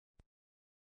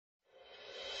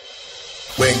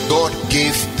When God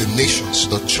gave the nations,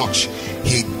 the church,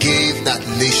 he gave that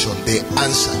nation the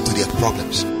answer to their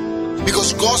problems.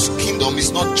 Because God's kingdom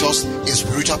is not just a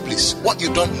spiritual place. What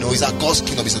you don't know is that God's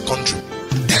kingdom is a country.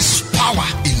 There's power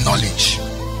in knowledge.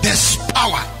 There's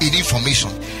power in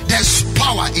information. There's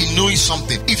power in knowing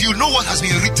something. If you know what has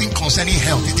been written concerning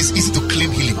health, it is easy to claim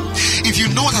healing. If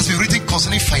you know what has been written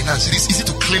concerning finance, it is easy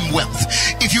to claim wealth.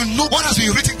 If you know what has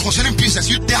been written concerning business,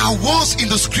 there are words in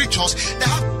the scriptures that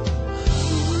have...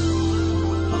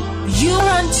 You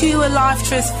are onto a life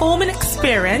transforming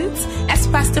experience as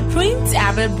Pastor Prince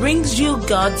Abah brings you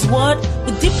God's word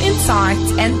with deep insight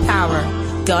and power.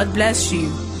 God bless you.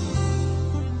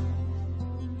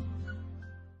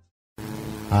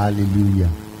 Hallelujah.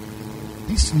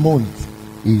 This month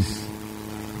is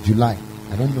July.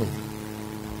 I don't know.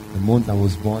 The month I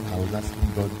was born, I was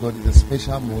asking God. God is a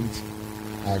special month,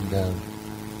 and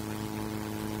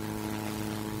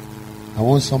I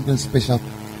want something special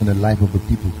in the life of the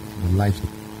people, in the life,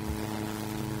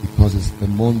 because it's the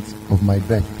month of my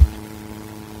birth.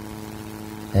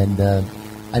 And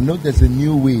I know there's a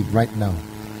new wave right now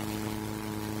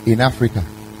in Africa.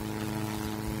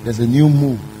 There's a new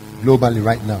move globally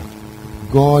right now.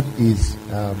 God is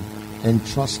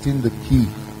entrusting the key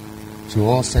to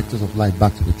all sectors of life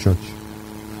back to the church.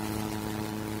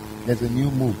 There's a new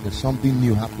move. There's something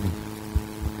new happening.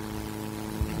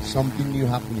 Something new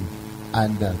happening.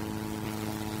 And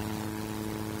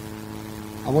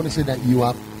I want to say that you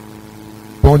are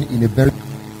born in a very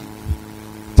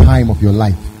time of your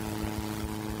life.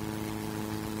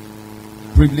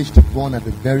 Privileged to be born at a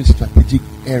very strategic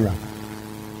era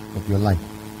of your life.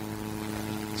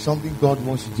 Something God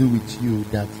wants to do with you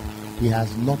that he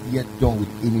has not yet done with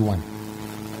anyone.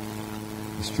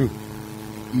 It's true.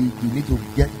 You need to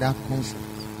get that concept.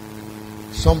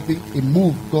 Something, a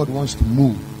move God wants to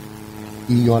move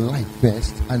in your life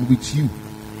first and with you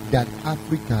that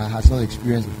Africa has not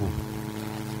experienced before.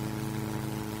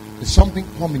 There's something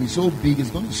coming. It's so big,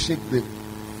 it's going to shake the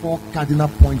 4 cardinal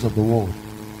points of the world.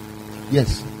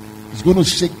 Yes, it's going to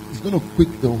shake, it's going to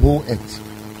quake the whole earth.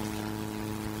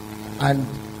 And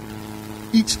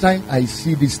each time I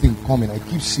see this thing coming, I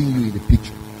keep seeing you in the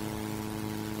picture.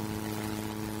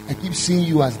 I keep seeing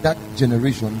you as that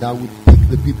generation that would take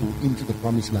the people into the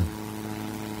promised land.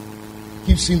 I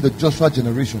keep seeing the Joshua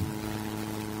generation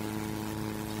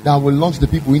that will launch the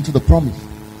people into the promise.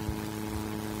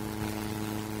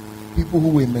 People who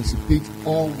will emancipate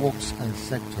all walks and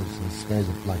sectors and spheres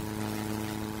of life.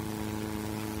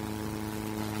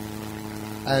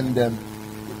 And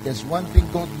there's one thing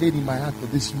God laid in my heart for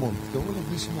this month. The whole of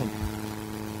this month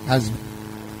has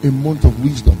a month of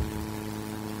wisdom.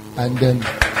 And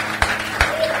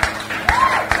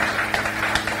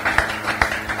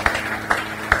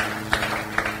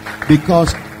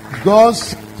because God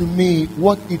said to me,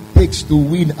 what it takes to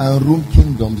win and rule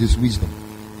kingdoms is wisdom.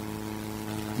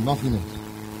 Nothing else.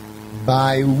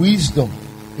 By wisdom,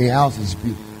 a house is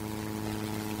built.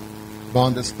 By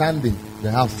understanding,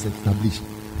 the house is established.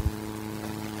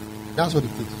 That's what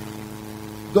it takes.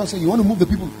 God said, you want to move the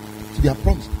people to their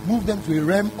promise. Move them to a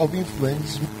realm of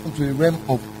influence. Move them to a realm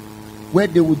of where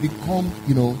they would become,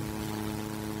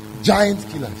 giant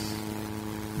killers.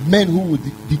 Men who would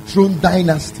dethrone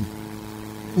dynasty.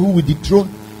 Who would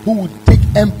take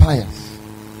empires.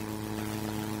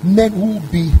 Men who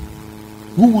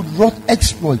would wrought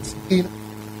exploits in.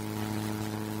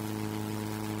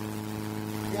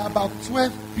 There are about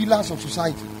 12 pillars of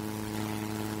society.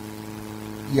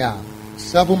 Yeah,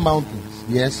 7 mountains,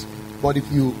 yes. But if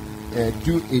you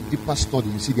do a deeper study,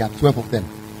 you see there are 12 of them.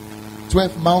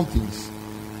 12 mountains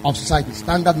of society.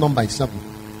 Standard number is 7.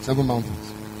 7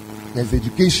 mountains. There's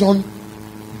education.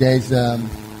 There's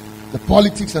the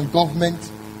politics and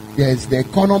government. There's the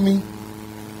economy.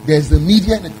 There's the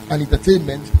media and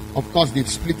entertainment. Of course, they've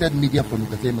splitted media from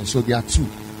entertainment. So there are 2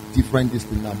 different things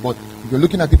now. But if you're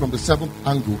looking at it from the 7th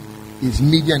angle, is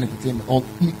media and entertainment, or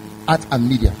art and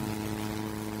media.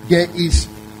 There is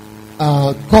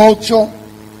culture,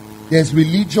 there's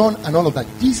religion, and all of that.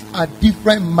 These are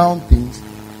different mountains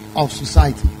of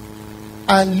society.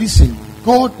 And listen,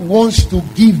 God wants to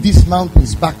give these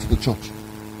mountains back to the church.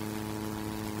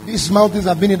 These mountains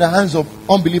have been in the hands of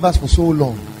unbelievers for so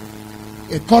long.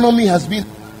 Economy has been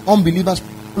unbelievers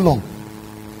for so long.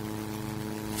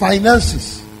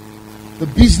 Finances, the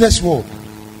business world,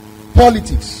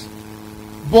 politics.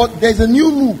 But there's a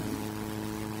new move.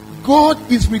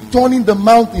 God is returning the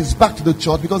mountains back to the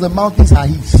church because the mountains are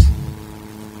His.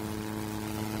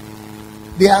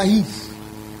 They are His.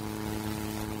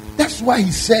 That's why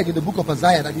He said in the book of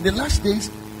Isaiah that in the last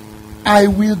days, I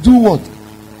will do what?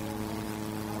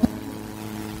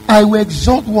 I will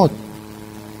exalt what?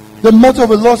 The mountain of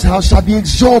the Lord's house shall be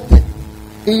exalted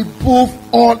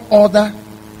above all other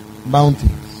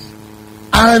mountains.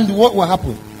 And what will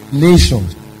happen?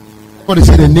 Nations. What they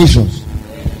say, the nations.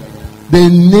 The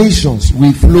nations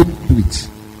will flow to it.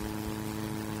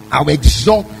 I will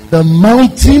exalt the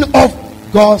mountain of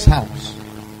God's house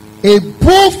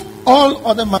above all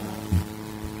other mountains.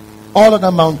 All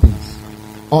other mountains.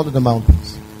 All other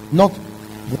mountains. Not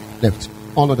left.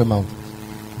 All other mountains.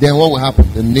 Then what will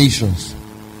happen? The nations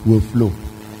will flow.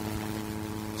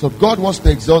 So God wants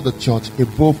to exalt the church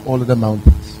above all other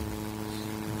mountains.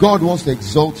 God wants to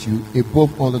exalt you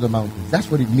above all other mountains.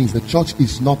 That's what it means. The church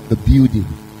is not the building.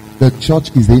 The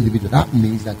church is the individual. That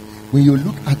means that when you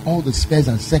look at all the spheres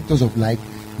and sectors of life,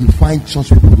 you find church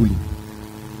people ruling.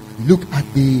 Look at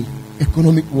the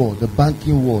economic world, the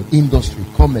banking world, industry,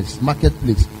 commerce,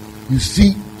 marketplace. You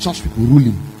see church people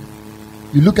ruling.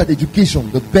 You look at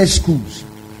education, the best schools,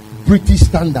 British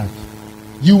standard,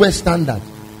 US standard,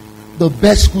 the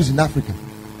best schools in Africa,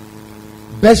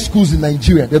 best schools in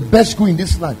Nigeria, the best school in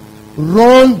this land,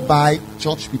 run by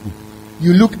church people.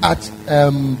 You look at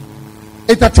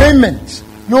entertainment,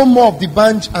 no more of the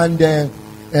bunch and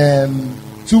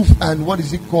Tooth and what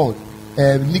is it called,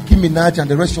 Nicki Minaj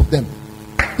and the rest of them.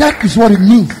 That is what it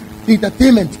means.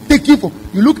 Entertainment, taking for.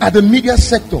 You look at the media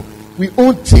sector. We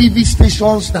own TV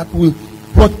stations that will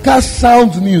broadcast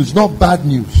sound news, not bad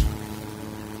news.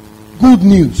 Good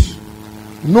news.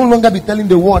 No longer be telling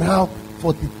the world how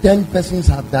 10 persons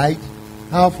have died,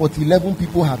 how 11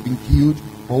 people have been killed,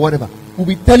 or whatever. We'll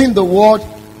be telling the world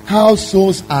how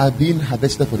souls are being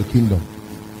harvested for the kingdom.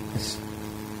 Yes.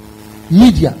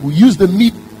 Media, we use the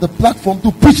platform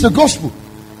to preach the gospel.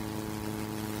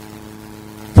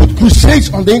 Put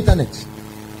crusades on the internet.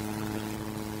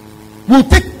 We'll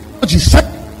take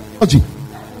technology,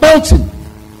 mountain.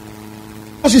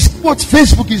 Because you see what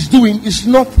Facebook is doing is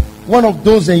not one of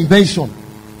those inventions.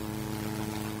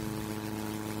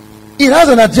 It has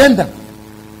an agenda.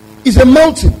 It's a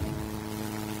mountain.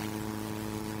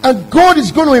 And God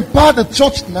is going to empower the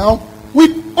church now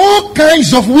with all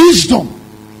kinds of wisdom.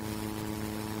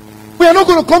 We are not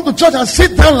going to come to church and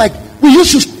sit down like we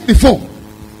used to sit before.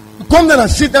 We come down and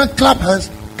sit down, clap hands,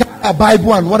 carry a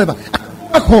Bible and whatever. And go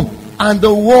back home. And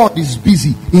the world is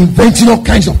busy inventing all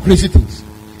kinds of crazy things.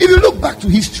 If you look back to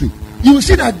history, you will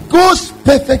see that God's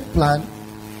perfect plan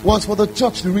was for the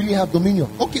church to really have dominion.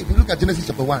 Okay, if you look at Genesis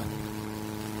chapter 1.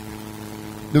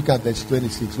 Look at verse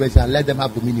 26, where it says, let them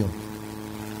have dominion.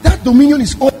 That dominion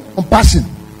is all encompassing.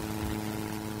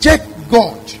 Check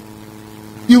God.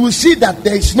 You will see that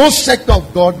there is no sector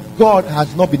of God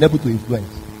has not been able to influence.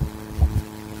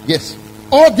 Yes.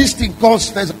 All these things called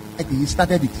spheres of society, he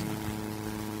started it.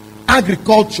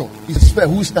 Agriculture is a sphere.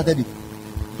 Who started it?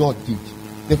 God did.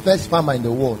 The first farmer in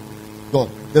the world, God.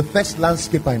 The first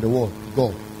landscaper in the world,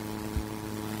 God.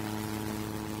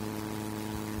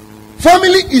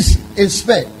 Family is a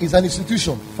sphere, is an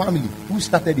institution. Family. Who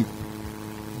started it?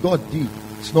 God did.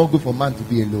 It's not good for man to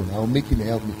be alone. I will make him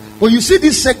help me. But you see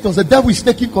these sectors, the devil is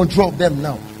taking control of them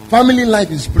now. Family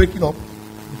life is breaking up.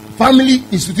 Family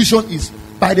institution is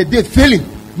by the day failing.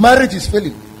 Marriage is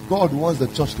failing. God wants the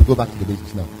church to go back to the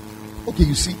basics now. Okay,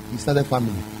 you see, he started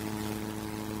family.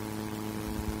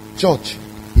 Church,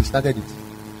 he started it.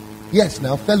 Yes,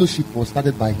 now fellowship was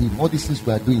started by him. All these things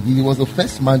we are doing. He was the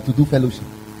first man to do fellowship.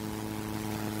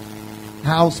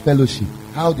 House fellowship.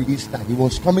 How did he start? He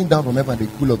was coming down from heaven at the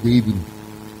cool of the evening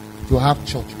to have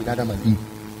church with Adam and Eve.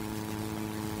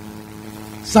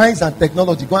 Science and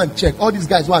technology, go and check. All these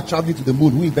guys who are traveling to the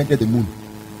moon, who invented the moon?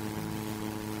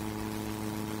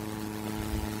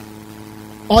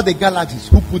 All the galaxies,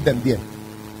 who put them there?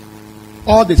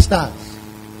 All the stars.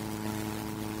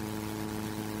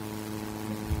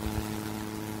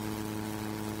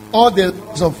 All the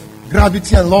laws of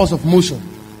gravity and laws of motion,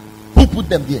 who put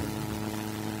them there?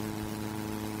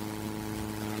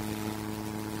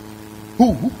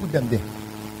 Who put them there?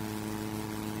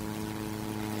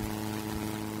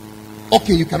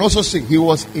 Okay, you can also say he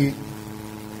was a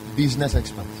business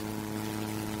expert,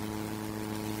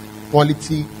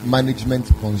 quality management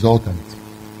consultant.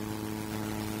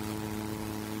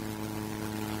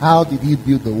 How did he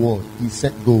build the world? He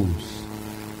set goals.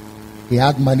 He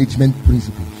had management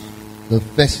principles. The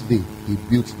first day he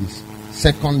built this.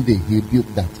 Second day he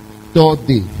built that. Third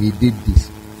day he did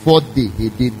this. Fourth day he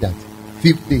did that.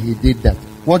 Fifth day he did that.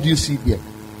 What do you see there?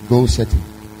 Goal setting.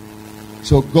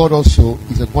 So God also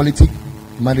is a quality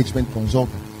management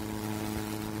consultant.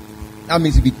 That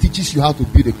means if he teaches you how to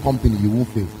build a company, you won't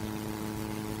fail.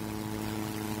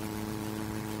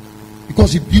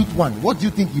 Because he built one. What do you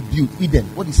think he built? Eden.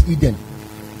 What is Eden?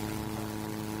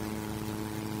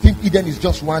 Think Eden is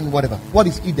just one whatever. What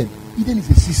is Eden? Eden is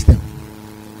a system.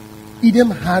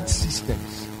 Eden had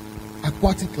systems.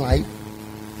 Aquatic life.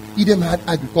 Eden had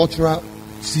agricultural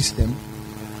system.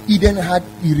 Eden had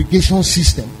irrigation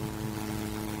system.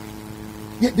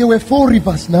 There were 4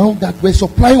 rivers now that were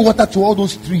supplying water to all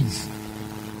those trees.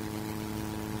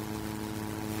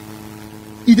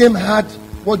 Eden had,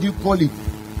 what do you call it?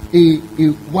 A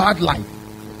wildlife.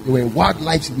 There were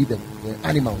wildlife in Eden. There were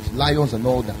animals, lions and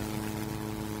all that.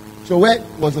 So where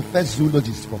was the first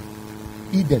zoologist from?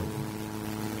 Eden.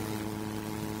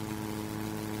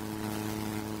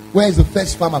 Where is the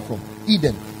first farmer from?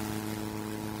 Eden.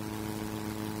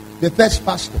 The first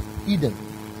pastor? Eden.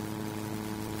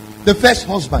 The first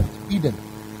husband? Eden.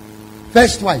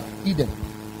 First wife? Eden.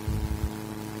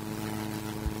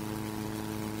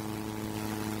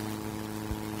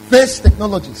 First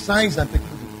technology, science and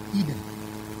technology? Eden.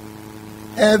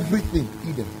 Everything,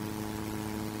 Eden.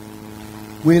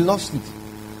 We lost it.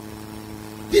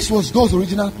 This was God's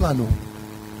original plan. No?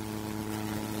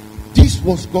 This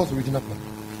was God's original plan.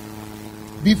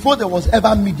 Before there was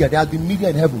ever media, there had been media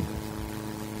in heaven.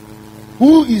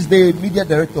 Who is the media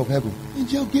director of heaven?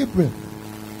 Angel Gabriel.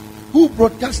 Who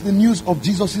broadcast the news of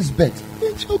Jesus' birth?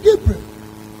 Angel Gabriel.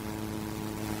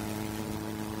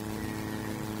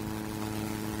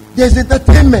 There's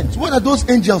entertainment. What are those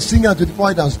angels singing and 24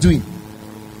 elders doing?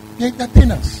 They're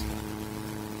entertainers.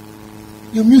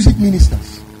 Your music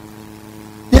ministers.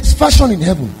 There's fashion in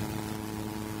heaven.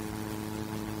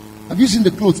 Have you seen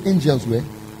the clothes angels wear?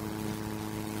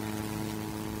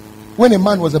 When a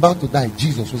man was about to die,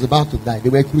 Jesus was about to die, they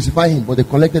were crucifying him, but they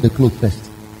collected the clothes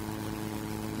first.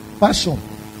 Fashion.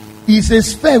 He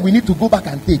says, fair, we need to go back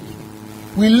and take.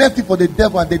 We left it for the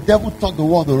devil, and the devil taught the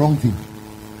world the wrong thing.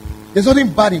 There's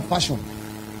nothing bad in fashion.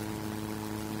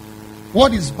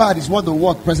 What is bad is what the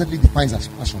world presently defines as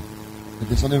fashion. But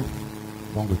there's nothing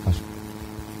wrong with fashion.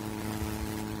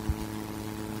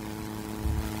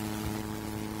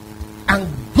 And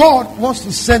God wants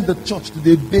to send the church to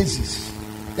the basis.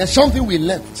 There's something we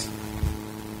left.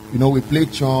 You know, we play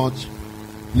church,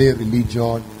 play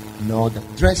religion,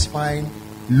 dress fine,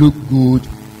 look good.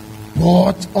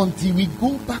 But until we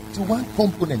go back to one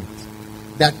component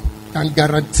that can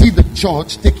guarantee the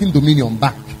church taking dominion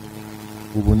back,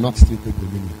 we will not still take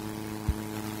dominion.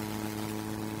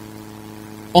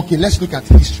 Okay, let's look at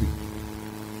history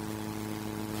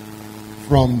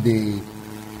from the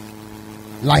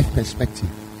life perspective.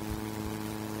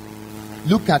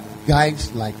 Look at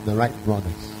guys like the Wright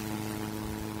brothers,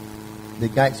 the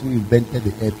guys who invented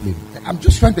the airplane. I'm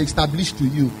just trying to establish to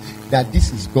you that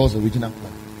this is God's original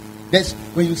plan. That's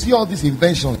when you see all these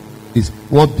inventions, is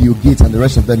what Bill Gates and the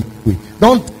rest of them do.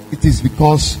 Don't it is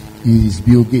because he is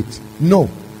Bill Gates. No.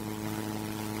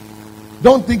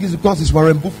 Don't think it's because it's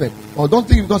Warren Buffett, or don't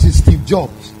think it's because it's Steve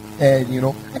Jobs. And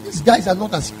these guys are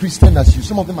not as Christian as you.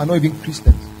 Some of them are not even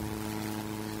Christians.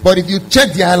 But if you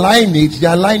check their lineage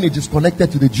is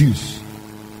connected to the Jews.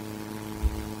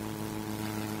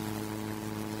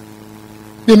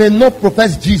 They may not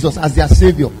profess Jesus as their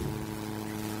savior,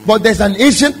 but there's an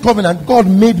ancient covenant God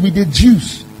made with the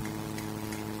Jews.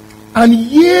 And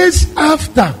years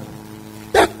after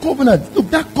that covenant,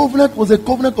 look, that covenant was a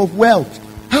covenant of wealth.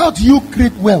 How do you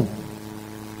create wealth?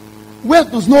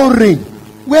 Wealth does not reign.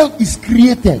 Wealth is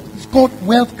created. It's called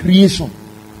wealth creation.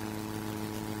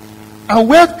 And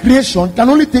wealth creation can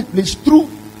only take place through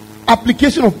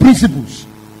application of principles,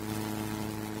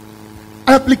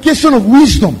 application of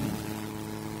wisdom.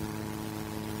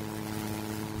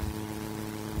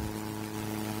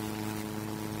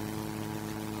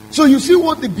 So you see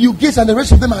what the Bill Gates and the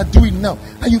rest of them are doing now,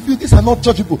 and you feel these are not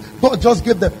church people. God just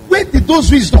gave them. Where did those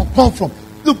wisdom come from?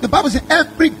 Look, the Bible says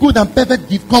every good and perfect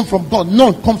gift comes from God.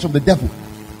 None comes from the devil.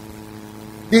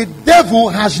 The devil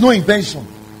has no invention.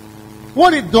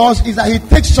 What it does is that he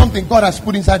takes something God has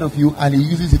put inside of you and he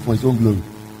uses it for his own glory.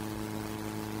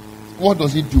 What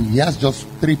does he do? He has just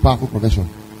 3 powerful professions: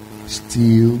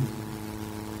 steal,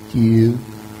 kill,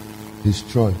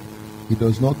 destroy. He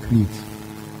does not create.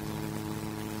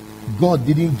 God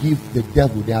didn't give the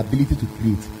devil the ability to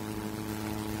create.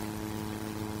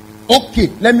 Okay,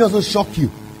 let me also shock you.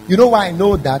 You know why I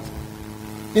know that?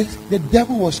 The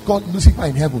devil was called Lucifer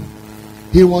in heaven.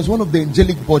 He was one of the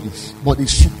angelic bodies, but a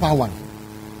super one.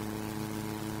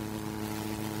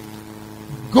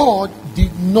 God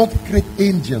did not create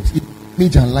angels in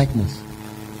image and likeness.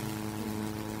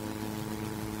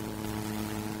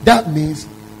 That means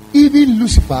even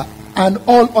Lucifer and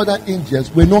all other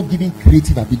angels were not given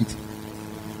creative ability.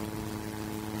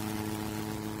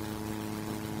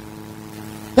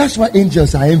 That's why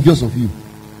angels are envious of you.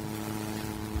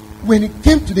 When it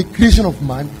came to the creation of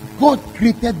man, God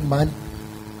created man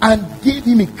and gave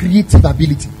him a creative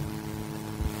ability.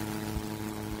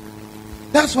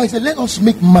 That's why he said, let us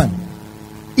make man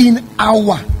in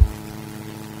our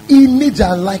image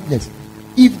and likeness.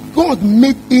 If God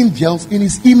made angels in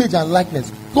his image and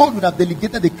likeness, God would have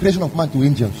delegated the creation of man to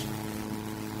angels.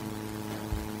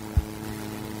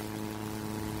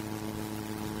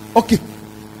 Okay.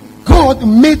 God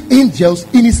made angels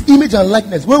in his image and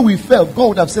likeness. When we fell, God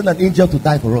would have sent an angel to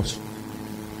die for us.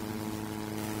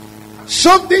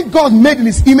 Something God made in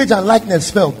his image and likeness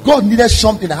fell. God needed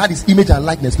something that had his image and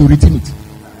likeness to redeem it.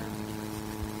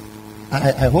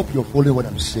 I hope you're following what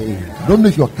I'm saying. I don't know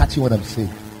if you're catching what I'm saying.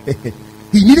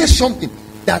 He needed something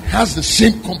that has the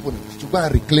same components to go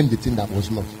and reclaim the thing that was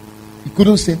lost. He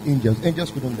couldn't send angels.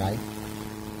 Angels couldn't die.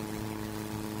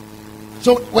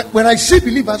 So when I see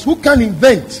believers who can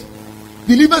invent,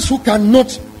 believers who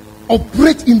cannot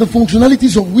operate in the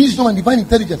functionalities of wisdom and divine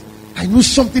intelligence, I know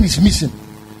something is missing.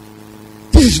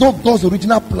 This is not God's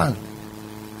original plan.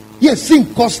 Yes,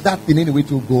 sin caused that thing anyway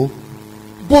to go.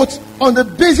 But on the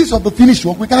basis of the finished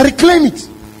work, we can reclaim it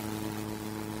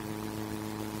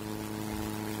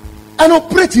and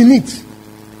operate in it.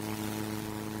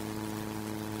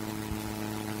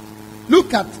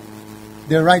 Look at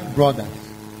the Wright brothers,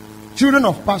 children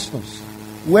of pastors.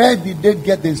 Where did they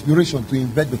get the inspiration to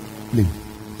invent the plane?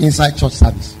 Inside church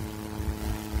service.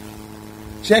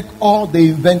 Check all the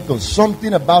inventors.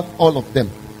 Something about all of them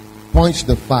points to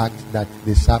the fact that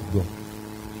they serve God.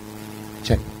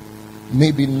 Check.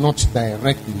 Maybe not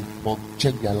directly, but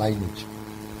check their lineage.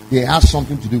 They have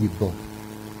something to do with God.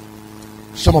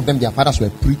 Some of them, their fathers were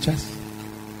preachers.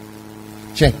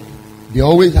 Check. They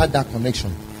always had that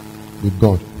connection with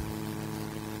God.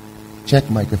 Check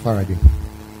Michael Faraday,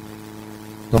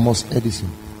 Thomas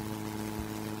Edison,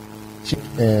 check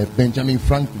Benjamin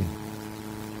Franklin,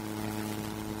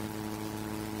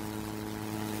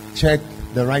 check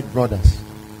the Wright brothers,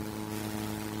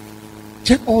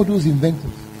 check all those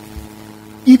inventors,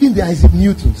 even the Isaac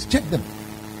Newtons, check them.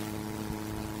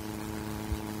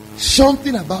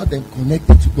 Something about them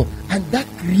connected to God, and that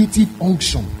creative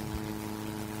unction,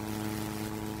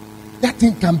 that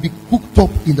thing can be cooked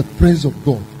up in the presence of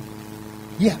God.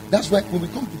 Yeah, that's why when we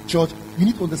come to church, you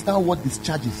need to understand what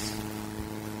discharge is.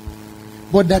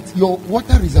 But that your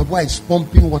water reservoir is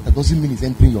pumping water doesn't mean it's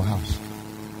entering your house.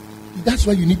 That's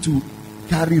why you need to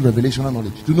carry revelational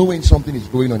knowledge to know when something is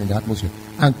going on in the atmosphere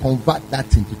and convert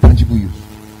that into tangible use.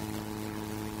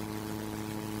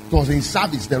 It was in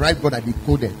service, the Wright brother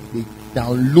decoded. They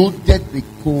downloaded the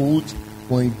code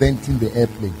for inventing the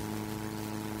airplane.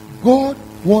 God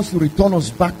wants to return us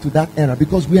back to that era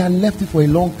because we have left it for a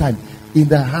long time in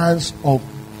the hands of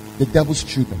the devil's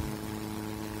children.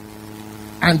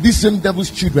 And these same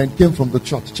devil's children came from the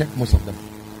church. Check most of them.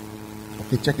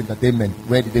 Okay, check entertainment.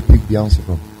 Where did they pick Beyonce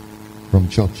from? From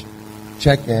church.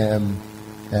 Check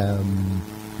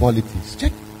politics.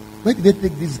 Check. Where did they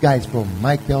take these guys from?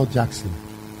 Michael Jackson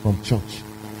from church.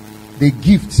 The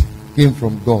gift came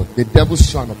from God. The devil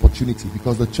saw an opportunity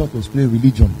because the church was playing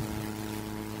religion.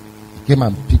 He came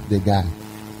and picked the guy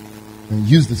and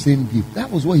used the same gift.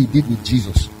 That was what he did with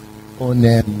Jesus on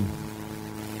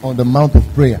the Mount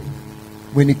of Prayer.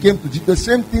 When he came to Jesus, the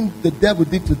same thing the devil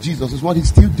did to Jesus is what he's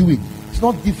still doing. It's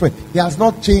not different. He has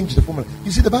not changed the formula.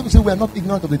 You see, the Bible says we are not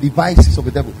ignorant of the devices of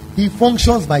the devil. He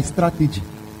functions by strategy.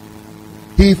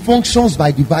 He functions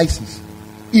by devices.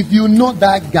 If you know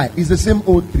that guy, it's the same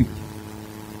old trick.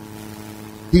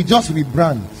 He just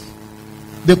rebrands.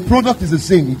 The product is the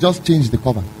same. He just changed the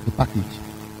cover, the package.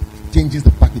 Changes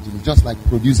the packaging. It's just like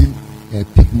producing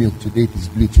pig milk. Today it is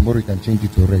blue. Tomorrow you can change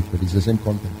it to red, but it's the same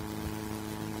content.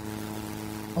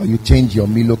 Or you change your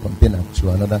Milo container to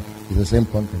another, it's the same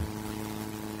content.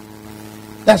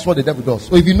 That's what the devil does.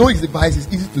 So if you know his device,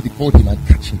 it's easy to decode him and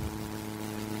catch him.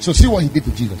 So see what he did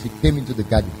to Jesus. He came into the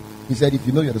garden. He said, if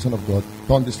you know you're the Son of God,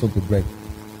 turn this stone to bread.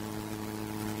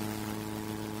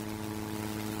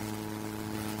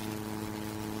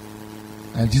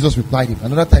 And Jesus replied him.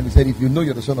 Another time he said, if you know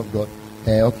you're the Son of God,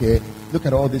 okay, look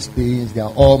at all these things. They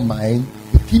are all mine.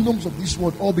 The kingdoms of this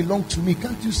world all belong to me.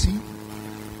 Can't you see?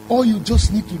 All you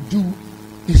just need to do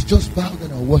is just bow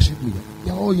down and worship me.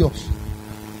 They are all yours.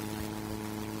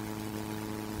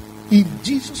 If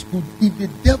the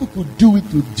devil could do it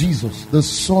to Jesus, the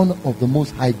Son of the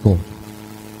Most High God,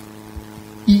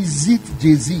 is it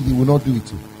Jay-Z he will not do it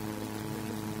to?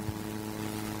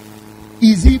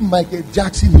 Is it Michael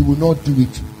Jackson he will not do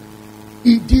it to?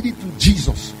 He did it to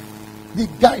Jesus. The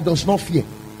guy does not fear.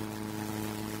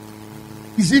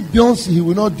 Is it Beyonce he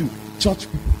will not do? Church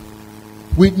people.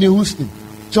 Whitney Houston,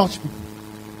 church people.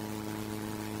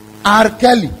 R.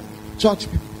 Kelly, church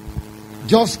people.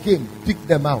 just came, picked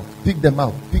them out,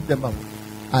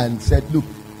 and said, look,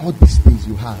 all these things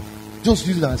you have, just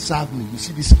use it and serve me. You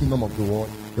see this kingdom of the world,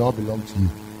 they all belong to you.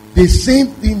 The same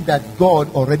thing that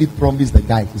God already promised the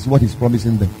guys is what he's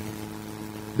promising them.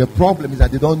 The problem is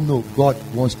that they don't know God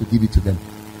wants to give it to them.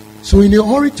 So in a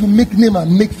hurry to make name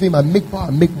and make fame and make power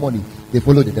and make money, they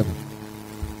follow the devil.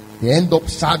 They end up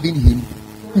serving him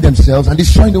themselves and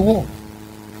destroying the world.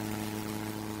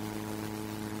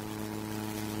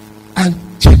 And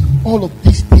check all of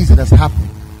these things that has happened.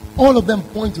 All of them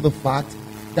point to the fact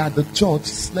that the church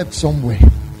slept somewhere.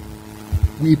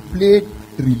 We played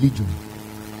religion.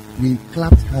 We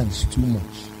clapped hands too much.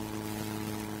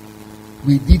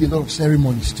 We did a lot of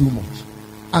ceremonies too much.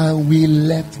 And we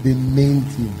left the main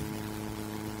thing.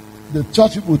 The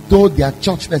church people told their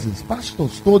church persons,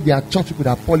 pastors told their church people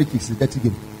that politics is a dirty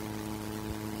game.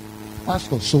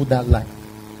 Pastors sold that lie.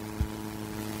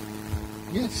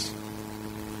 Yes.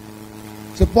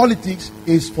 So politics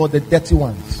is for the dirty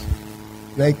ones.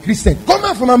 You are a Christian. Come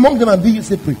out from among them and be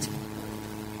separate.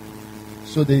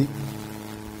 So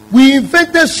we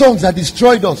invented songs that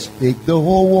destroyed us. Take the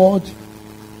whole world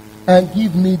and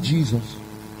give me Jesus.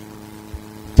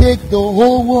 Take the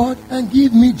whole world and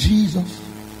give me Jesus.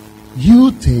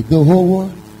 You take the whole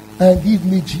world and give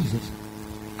me Jesus.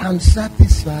 I'm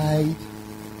satisfied.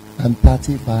 I'm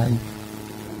 35.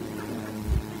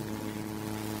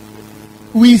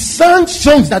 We sang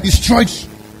songs that destroyed.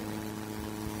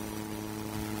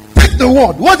 Take the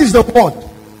word. What is the word?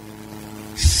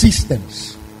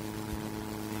 Systems.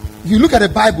 If you look at the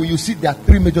Bible, you see there are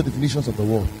three major definitions of the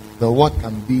word. The word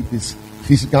can be this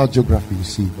physical geography, you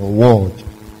see, the word.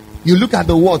 You look at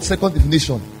the word, second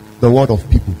definition, the word of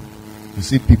people. You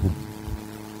see people.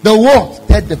 The word,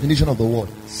 third definition of the word,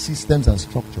 systems and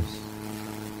structures.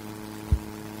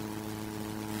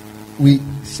 We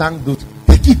sang those.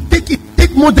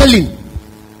 Take modeling.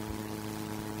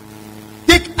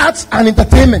 Take arts and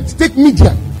entertainment. Take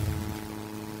media.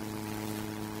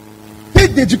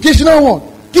 Take the educational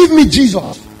world. Give me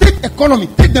Jesus. Take economy.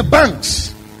 Take the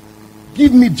banks.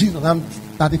 Give me Jesus. I'm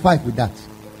 35 with that.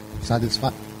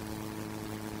 Satisfied.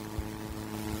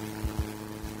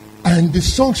 And the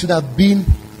song should have been,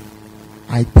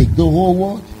 I take the whole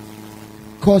world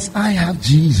because I have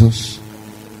Jesus.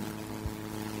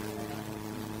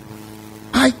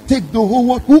 I take the whole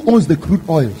world. Who owns the crude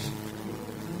oils?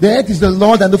 The earth is the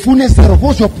Lord and the fullness thereof.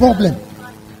 What's your problem?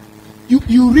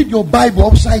 You read your Bible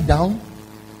upside down.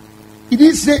 It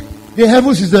didn't say the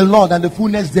heavens is the Lord and the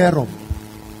fullness thereof.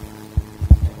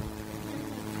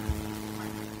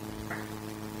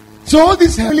 So all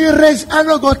this heavenly race, I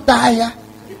don't got tired.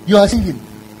 You are singing.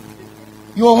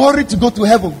 You are hurried to go to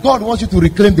heaven. God wants you to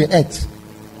reclaim the earth.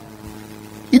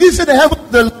 He didn't say the heaven,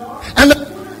 the Lord, and the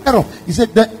fullness thereof. He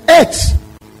said the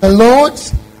earth, the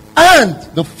Lord's, and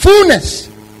the fullness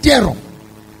thereof.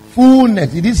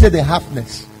 Fullness. He didn't say the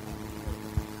halfness.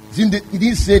 He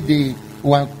didn't say the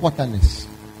one quarterness.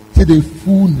 He said the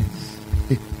fullness.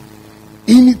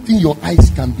 Anything your eyes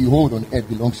can behold on earth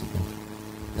belongs to God.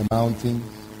 The mountains,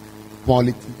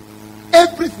 quality,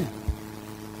 everything.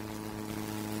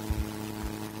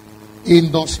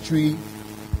 Industry,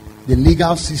 the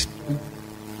legal system.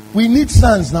 We need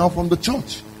sons now from the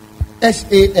church.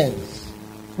 SANs.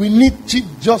 We need chief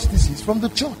justices from the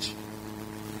church.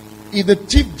 If the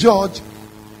chief judge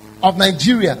of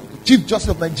Nigeria, the chief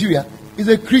justice of Nigeria, is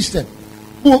a Christian,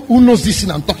 who knows this thing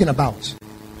I'm talking about?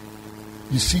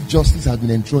 You see, justice has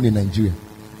been enthroned in Nigeria.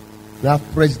 We have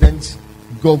presidents,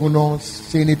 governors,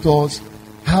 senators,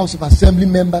 House of Assembly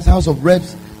members, House of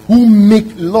Reps, who make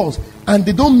laws. And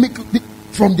they don't make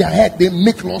from their head, they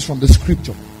make laws from the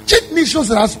scripture. Check nations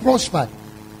that has prospered.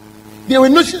 There were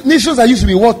nations that used to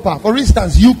be world power. For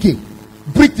instance, UK,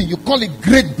 Britain, you call it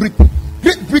Great Britain.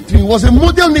 Great Britain was a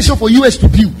model nation for US to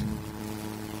build.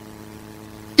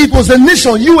 It was a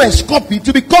nation US copied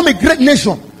to become a great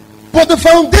nation. But the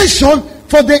foundation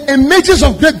for the emergence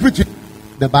of Great Britain,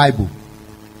 the Bible.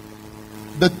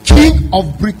 The king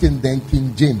of Britain then,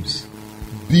 King James,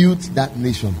 built that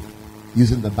nation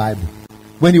using the Bible.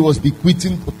 When he was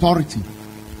bequeathing authority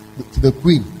to the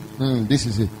queen, this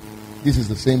is it. This is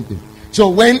the same thing. So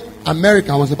when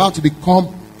America was about to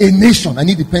become a nation, an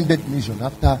independent nation,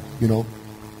 after,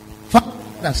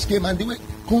 founders came and they were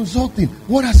consulting,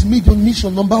 what has made your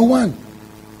nation number one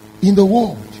in the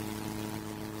world?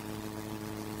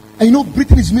 And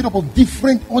Britain is made up of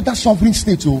different other sovereign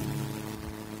states. So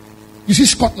you see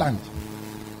Scotland,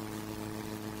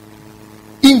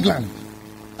 England,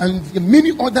 and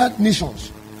many other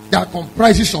nations that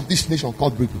comprises of this nation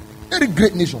called Britain. Very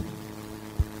great nation.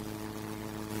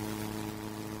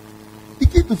 He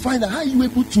came to find out how you were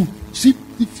able to see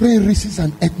different races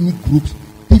and ethnic groups,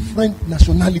 different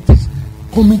nationalities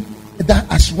coming together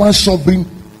as one sovereign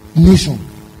nation.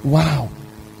 Wow.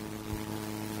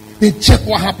 They check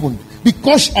what happened.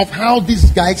 Because of how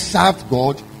these guys served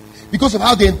God, because of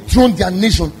how they enthroned their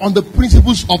nation on the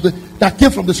principles of that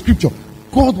came from the scripture,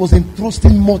 God was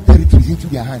entrusting more territories into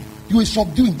their hand. You were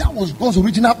subduing. That was God's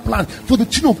original plan for the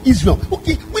children of Israel.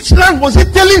 Okay, which land was he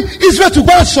telling Israel to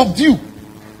go and subdue?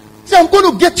 Say, I'm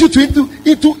going to get you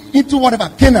into whatever,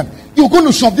 Canaan. You're going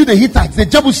to subdue the Hittites, the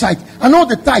Jebusites, and all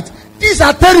the tithes. These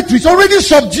are territories already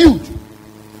subdued.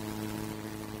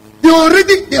 They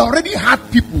already had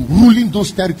people ruling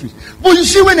those territories. But you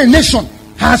see, when a nation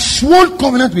has sworn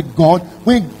covenant with God,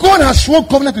 when God has sworn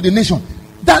covenant with the nation,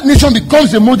 that nation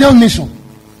becomes the model nation.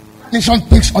 Nation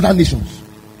takes other nations.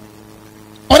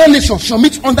 Other nations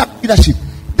submit under leadership.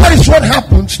 That is what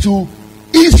happens to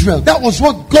Israel. That was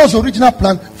what God's original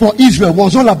plan for Israel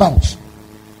was all about.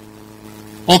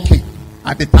 Okay,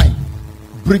 at the time,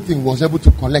 Britain was able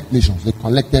to collect nations. They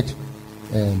collected,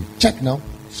 check now,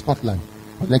 Scotland.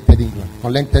 Collected England,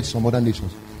 collected some other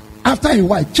nations. After a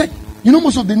while, check. You know,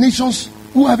 most of the nations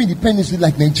who have independence,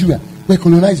 like Nigeria, were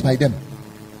colonized by them.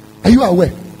 Are you aware?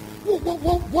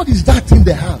 What is that thing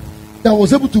they have that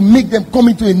was able to make them come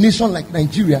into a nation like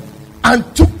Nigeria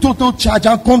and took total charge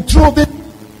and control of it?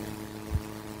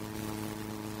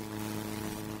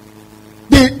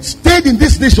 They stayed in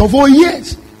this nation for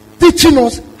years, teaching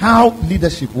us how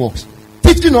leadership works,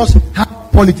 teaching us how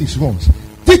politics runs,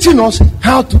 teaching us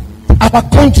how to our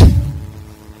country.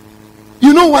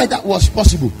 You know why that was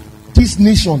possible? This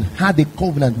nation had a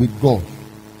covenant with God.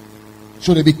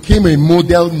 So they became a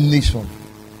model nation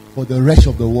for the rest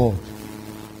of the world.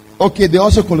 Okay, they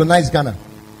also colonized Ghana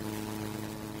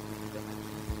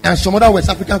and some other West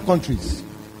African countries.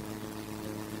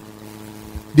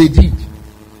 They did.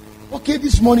 Okay,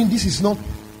 this morning, this is not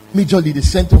majorly the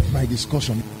center of my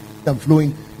discussion. I'm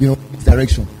flowing, in this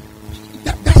direction.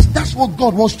 That's what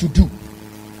God wants to do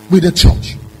with the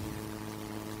church.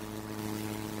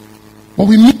 But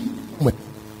we meet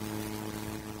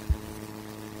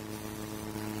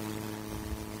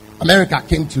America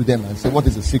came to them and said, what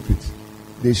is the secret?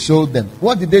 They showed them.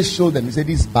 What did they show them? He said,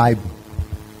 this Bible.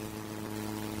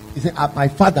 He said, my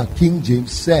father, King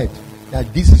James, said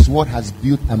that this is what has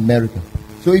built America.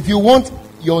 So if you want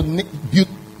your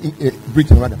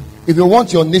Britain rather, if you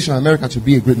want your nation, America, to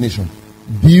be a great nation,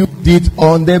 build it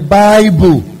on the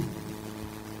Bible.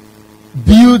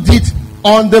 Build it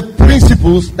on the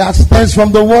principles that stems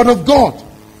from the Word of God.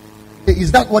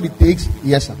 Is that what it takes?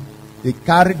 Yes, sir. They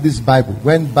carried this Bible,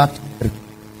 went back to America,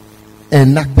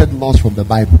 enacted laws from the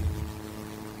Bible,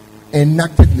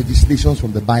 enacted legislations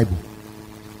from the Bible,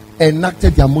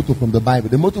 enacted their motto from the Bible.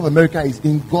 The motto of America is,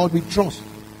 in God we trust.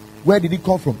 Where did it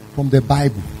come from? From the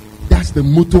Bible. That's the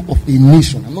motto of a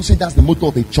nation. I'm not saying that's the motto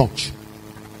of a church.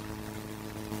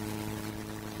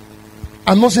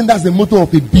 I'm not saying that's the motto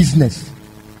of a business.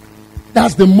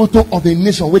 That's the motto of a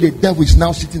nation where the devil is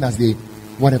now sitting as the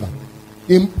whatever.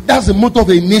 That's the motto of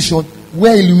a nation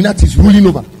where Illuminati is ruling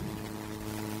over.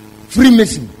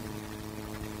 Freemason.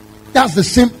 That's the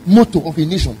same motto of a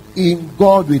nation. In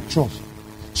God we trust.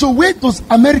 So where does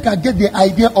America get the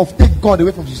idea of take God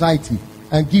away from society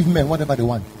and give men whatever they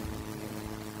want?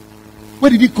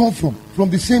 Where did it come from? From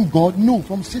the same God? No,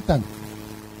 from Satan.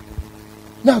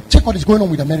 Now check what is going on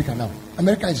with America now.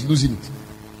 America is losing it.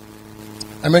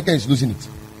 America is losing it.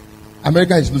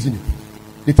 America is losing it.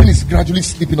 The thing is gradually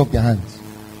slipping off their hands.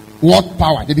 World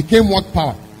power. They became world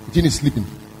power. The thing is slipping.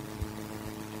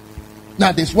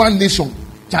 Now there's one nation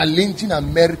challenging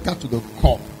America to the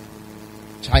core.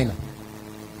 China.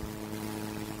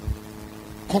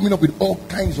 Coming up with all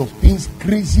kinds of things,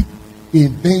 crazy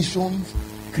inventions,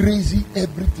 crazy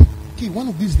everything. Okay, one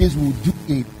of these days we'll do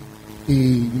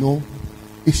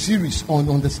a series on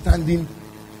understanding,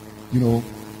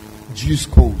 Jews'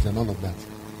 codes and all of that.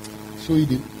 Show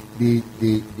you the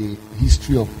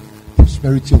history of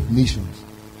prosperity of nations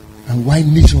and why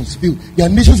nations fail. There are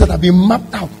nations that have been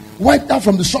mapped out, wiped out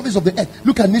from the surface of the earth.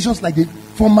 Look at nations like the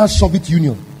former Soviet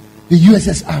Union, the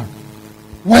USSR,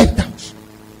 wiped out.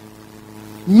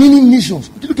 Many nations.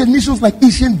 Look at nations like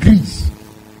ancient Greece.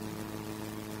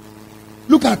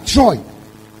 Look at Troy,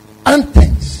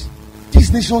 Athens.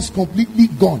 These nations completely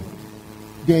gone.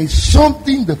 There is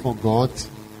something they forgot.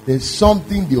 There's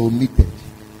something they omitted.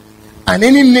 And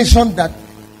any nation that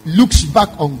looks back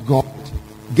on God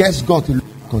gets God to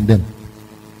look back on them.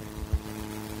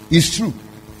 It's true.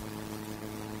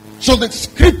 So the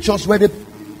scriptures were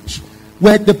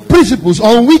the principles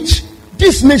on which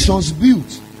these nations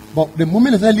built. But the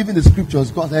moment they live in the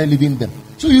scriptures, God is living them.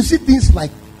 So you see things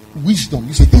like wisdom,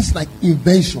 you see things like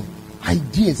invention,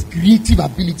 ideas, creative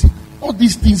ability. All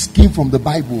these things came from the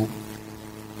Bible.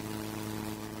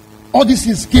 All these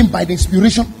things came by the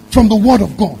inspiration from the Word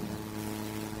of God.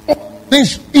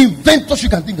 The inventors you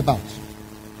can think about.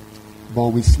 But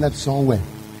we slept somewhere.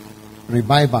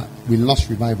 Revival, we lost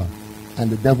revival. And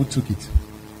the devil took it.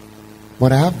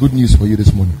 But I have good news for you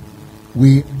this morning.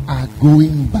 We are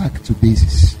going back to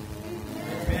basis.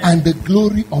 And the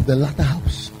glory of the latter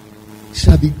house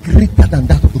shall be greater than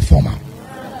that of the former.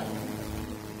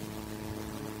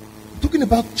 Talking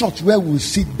about church where we'll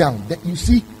sit down, that you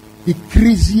see the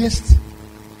craziest,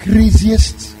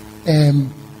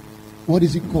 what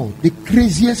is it called? The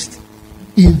craziest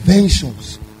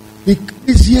inventions, the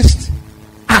craziest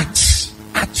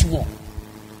artwork.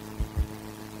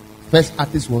 First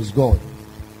artist was God.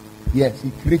 Yes,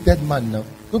 he created man now.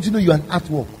 Don't you know you're an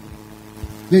artwork?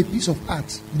 You're a piece of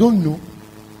art. You don't know?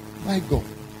 My God.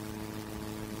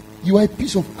 You are a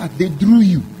piece of art. They drew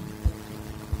you.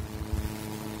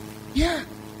 Yeah.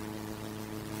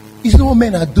 It's not what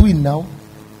men are doing now.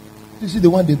 You see the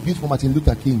one they built for Martin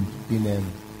Luther King in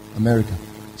America.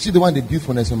 See the one they built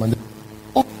for Nelson Mandela.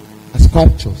 All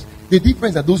sculptures. The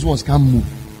difference that those ones can't move.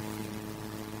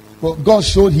 But God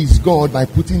showed his God by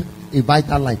putting a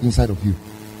vital light inside of you.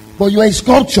 But you are a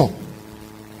sculpture.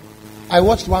 I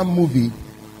watched one movie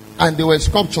and there were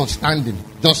sculptures standing,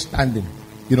 just standing,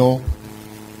 you know.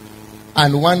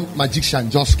 And one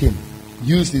magician just came,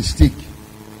 used his stick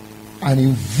and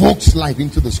invoked life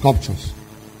into the sculptures.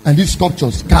 And these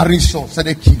sculptures carried swords,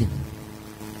 started killing.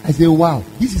 I said, wow,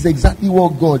 this is exactly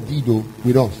what God did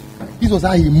with us. This was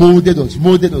how he molded us.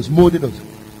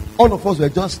 All of us were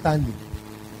just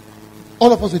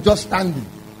standing.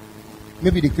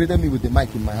 Maybe they created me with the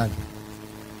mic in my hand.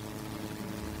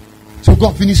 So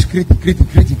God finished creating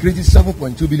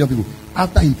 7.2 billion people.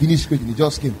 After he finished creating, he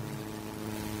just came.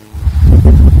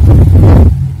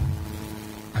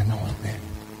 And all of them,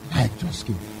 life just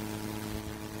came.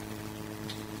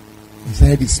 He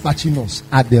started dispatching us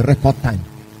at the record time.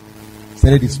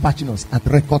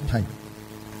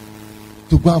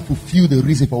 To go and fulfill the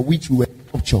reason for which we were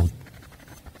captured.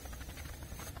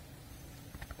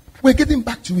 We're getting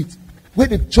back to it. Where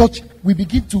the church, we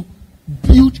begin to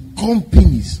build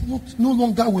companies. No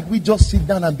longer would we just sit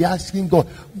down and be asking God,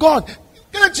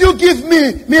 can't you give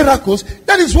me miracles?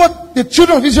 That is what the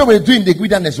children of Israel were doing in the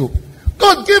wilderness.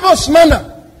 God, give us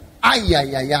manna.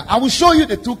 I will show you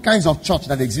the two kinds of church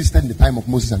that existed in the time of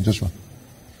Moses and Joshua.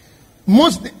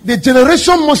 The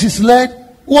generation Moses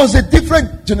led was a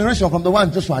different generation from the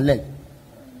one Joshua led.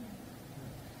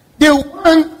 The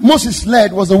one Moses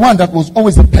led was the one that was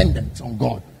always dependent on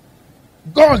God.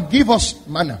 God, give us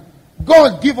manna.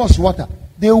 God, give us water.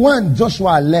 The one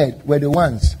Joshua led were the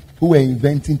ones who were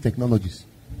inventing technologies.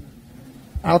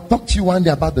 I'll talk to you one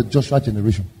day about the Joshua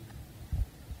generation.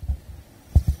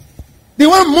 The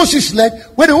one Moses led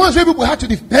were the ones where people had to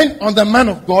depend on the man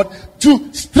of God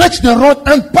to stretch the rod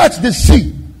and part the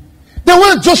sea. The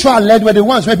one Joshua led were the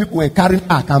ones where people were carrying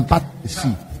ark and part the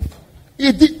sea.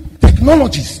 It did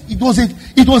technologies. It was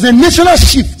a national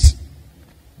shift.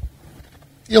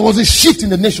 There was a shift in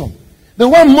the nation. The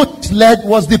one Moses led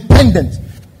was dependent.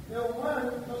 The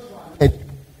one Joshua led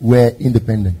were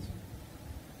independent.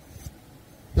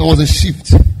 There was a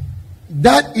shift.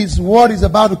 That is what is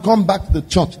about to come back to the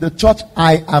church. The church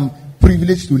I am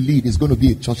privileged to lead is going to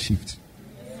be a church shift.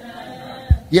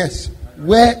 Yes.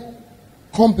 Where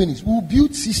companies will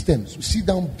build systems, will sit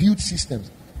down, build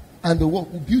systems, and the work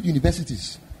will build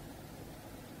universities,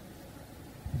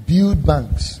 build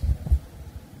banks.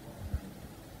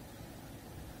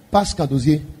 Pascal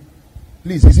Dozier,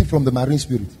 please, is it from the marine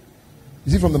spirit?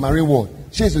 Is it from the marine world?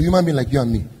 She is a human being like you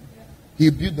and me. He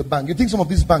built the bank. You think some of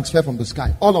these banks fell from the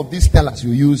sky? All of these tellers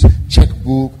you use,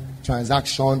 checkbook,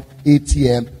 transaction,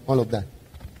 ATM, all of that.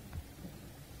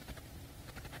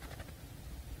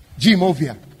 Jim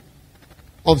Ovia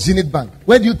of Zenith Bank.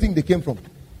 Where do you think they came from?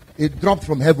 It dropped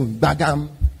from heaven, bagam.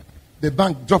 The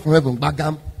bank dropped from heaven,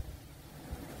 bagam.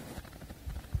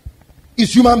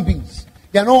 It's human beings.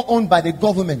 They are not owned by the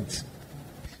government.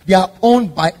 They are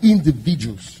owned by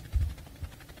individuals.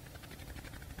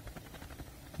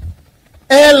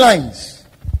 Airlines,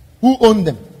 who own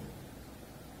them?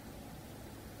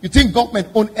 You think government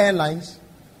own airlines?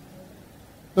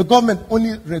 The government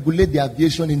only regulate the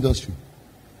aviation industry.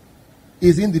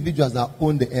 It's individuals that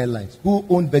own the airlines. Who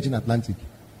own Virgin Atlantic?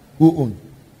 Who own?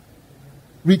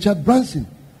 Richard Branson.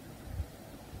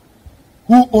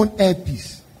 Who own Air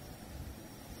Peace?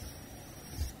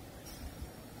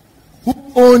 Who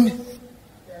own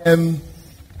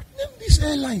these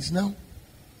airlines now?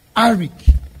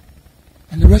 Arik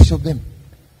and the rest of them.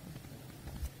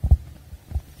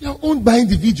 They are are owned by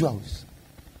individuals.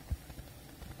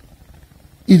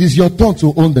 It is your turn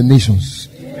to own the nations.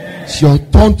 Amen. It's your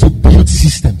turn to build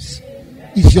systems.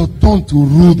 Amen. It's your turn to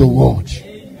rule the world.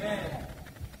 Amen.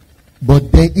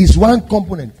 But there is one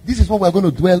component. This is what we're going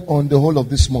to dwell on the whole of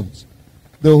this month.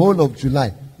 The whole of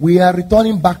July. We are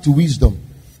returning back to wisdom.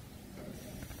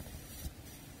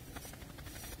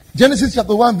 Genesis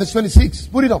chapter 1 verse 26.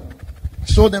 Put it up.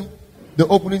 Show them the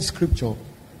opening scripture.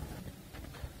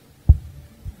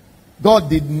 God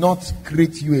did not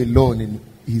create you alone in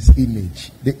his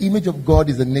image. The image of God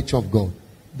is the nature of God.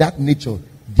 That nature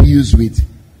deals with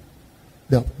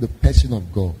the person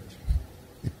of God.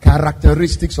 The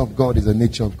characteristics of God is the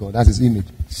nature of God. That's his image.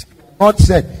 God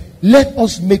said, let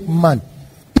us make man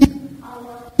in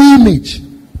our image.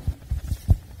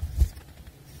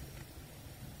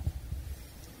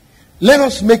 Let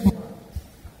us make man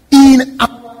in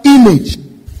our image.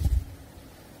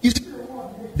 You see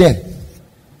there.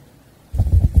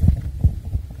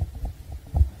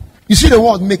 You see the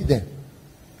word make there.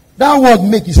 That word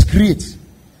make is create.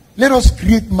 Let us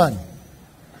create man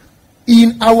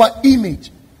in our image,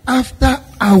 after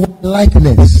our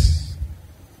likeness.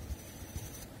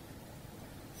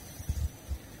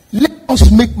 Let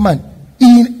us make man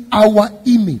in our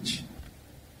image,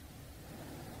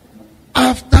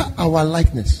 after our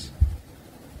likeness.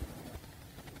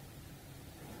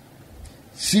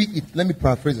 See it. Let me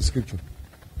paraphrase the scripture.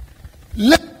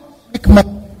 Let us make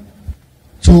man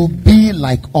to be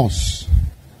like us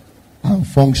and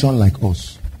function like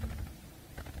us.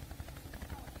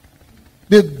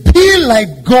 The being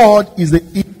like God is the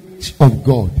image of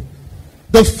God.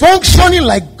 The functioning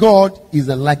like God is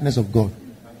the likeness of God.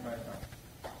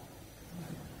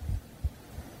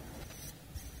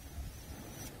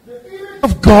 The image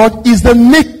of God is the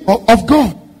nature of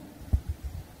God.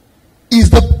 Is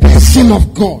the person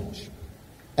of God.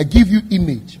 I give you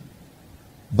image.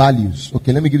 Values.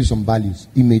 Okay, let me give you some values.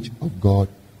 Image of God.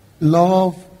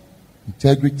 Love,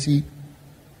 integrity,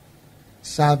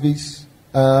 service,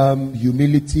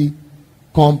 humility,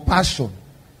 compassion,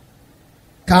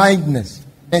 kindness,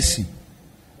 mercy.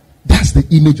 That's the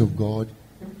image of God.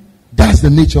 That's the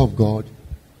nature of God.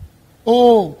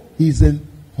 Oh, he's a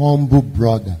humble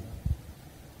brother.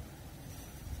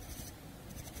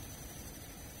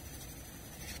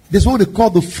 That's what they call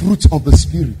the fruit of the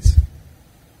Spirit.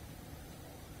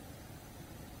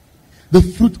 The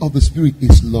fruit of the Spirit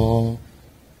is love.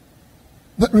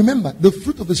 But remember, the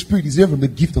fruit of the Spirit is here from the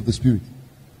gift of the Spirit.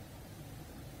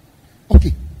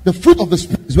 Okay, the fruit of the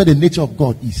Spirit is where the nature of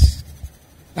God is.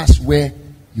 That's where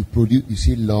you produce, you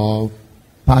see love,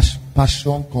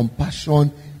 passion,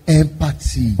 compassion,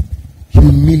 empathy,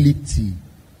 humility.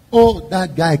 Oh,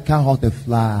 that guy can't hurt a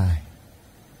fly.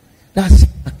 That's,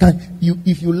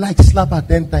 if you like, slap her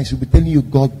 10 times, she'll be telling you,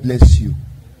 God bless you.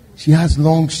 She has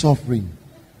long suffering.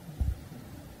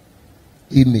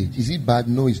 Image. Is it bad?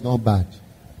 No, it's not bad.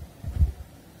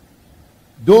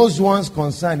 Those ones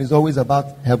concerned is always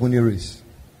about heavenly race.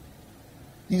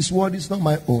 This word is not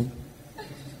my own.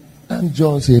 I'm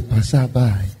just a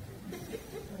passerby.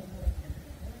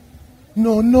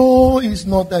 No, it's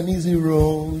not an easy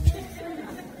road.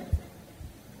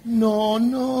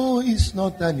 No, it's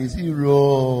not an easy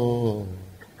road.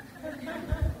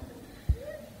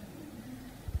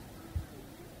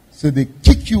 So they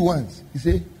kick you once. You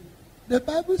say, the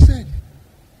Bible said,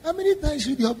 how many times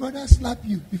should your brother slap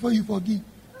you before you forgive?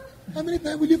 How many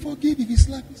times will you forgive if he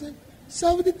slap you? Say,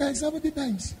 70 times, 70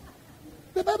 times.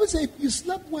 The Bible says, if you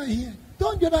slap one here,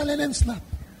 don't get out and let them slap.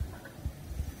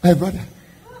 My brother,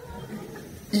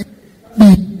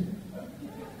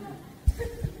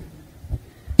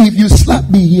 if you slap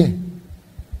me here,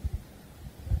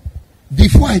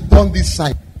 before I turn this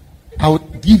side, I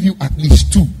would give you at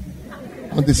least 2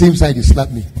 on the same side you slap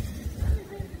me.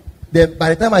 Then by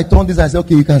the time I turn this, I say,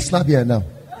 okay, you can slap here now.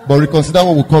 But reconsider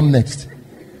what will come next.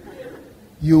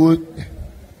 You would.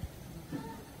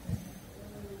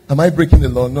 Am I breaking the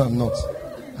law? No, I'm not.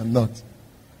 I'm not.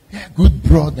 They are good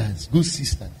brothers, good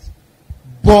sisters.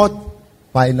 But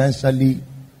financially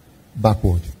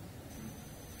backward.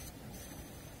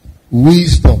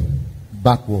 Wisdom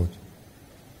backward.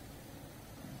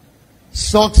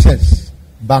 Success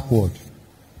backward.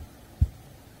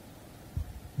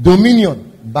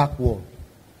 Dominion backward.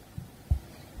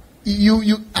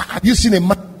 Have you seen a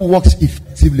man who walks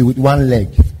effectively with one leg?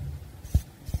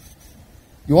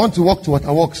 You want to walk to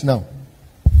Waterworks now?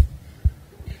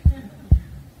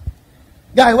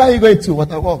 Guy, why are you going to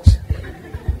Waterworks?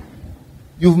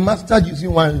 You've mastered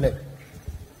using one leg.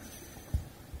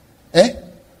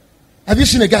 Have you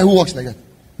seen a guy who walks like that?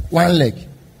 One leg.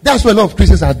 That's what a lot of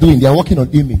Christians are doing. They are working on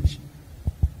image.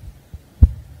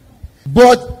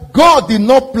 But God did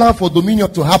not plan for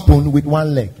dominion to happen with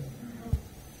one leg.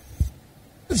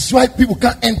 This is why people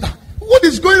can't enter. What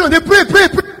is going on? They pray.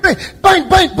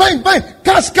 Bind.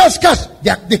 Cast.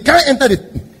 They can't enter the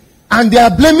thing. And they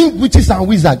are blaming witches and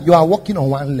wizards. You are walking on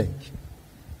one leg.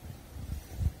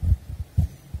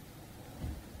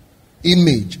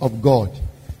 Image of God.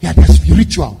 Yeah, the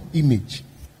spiritual image.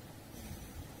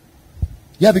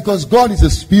 Yeah, because God is a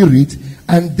spirit,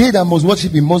 and they that must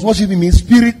worship him in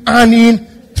spirit and in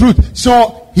truth.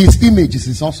 So his image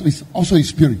is also his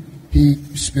spirit. He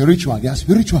is spiritual. They are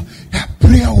spiritual. They are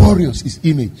prayer warriors. His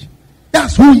image.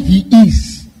 That's who he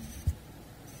is.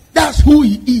 That's who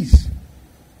he is.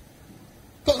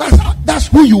 So that's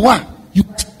who you are. You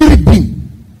spirit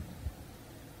being.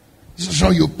 So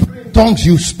you pray tongues,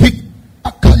 you speak.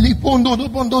 Speak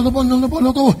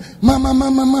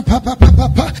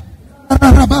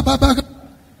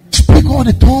all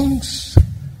the tongues.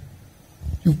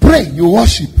 You pray, you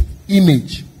worship.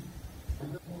 Image.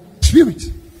 Spirit.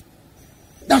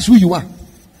 That's who you are.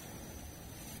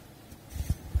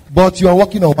 But you are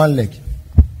walking on one leg.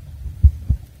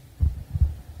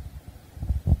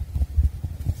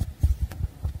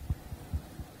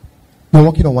 You're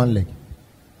walking on one leg.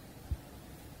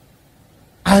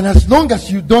 And as long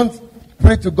as you don't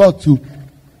pray to God to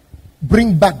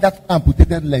bring back that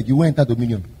amputated leg, you won't enter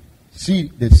dominion.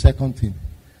 See the second thing.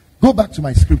 Go back to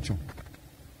my scripture.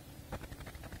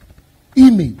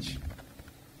 Image.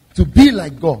 To be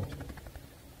like God.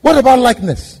 What about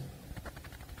likeness?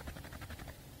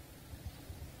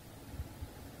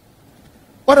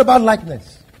 What about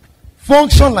likeness?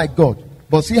 Function like God.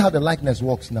 But see how the likeness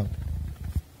works now.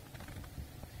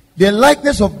 The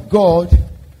likeness of God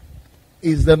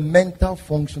is the mental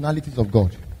functionalities of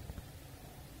God.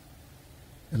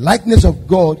 The likeness of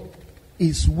God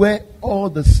is where all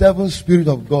the seven spirits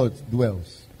of God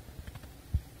dwells.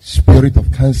 Spirit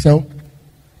of counsel,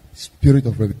 spirit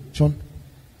of revelation,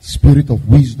 spirit of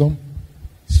wisdom,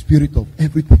 spirit of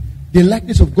everything. The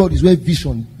likeness of God is where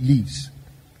vision lives.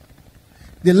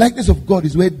 The likeness of God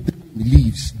is where dream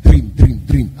lives.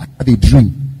 Dream. I have a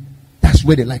dream. That's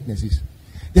where the likeness is.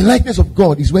 The likeness of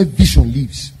God is where vision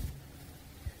lives.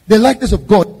 The likeness of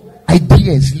God,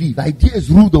 ideas live. Ideas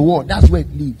rule the world. That's where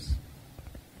it lives.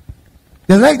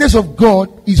 The likeness of God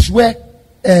is where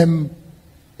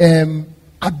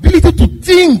ability to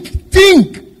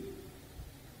think.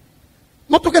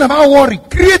 Not talking about worry.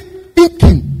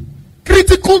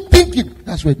 Critical thinking.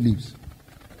 That's where it lives.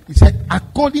 He said,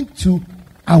 according to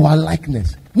our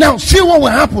likeness. Now, see what will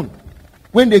happen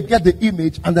when they get the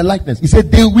image and the likeness. He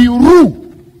said, they will rule.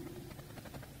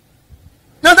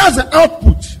 Now, that's the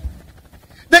output.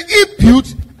 The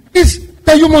input is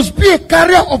that you must be a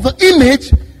carrier of the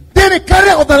image, then a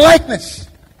carrier of the likeness.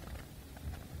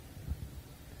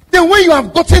 Then when you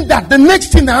have gotten that, the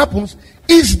next thing that happens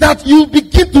is that you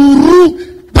begin to rule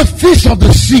the fish of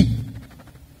the sea.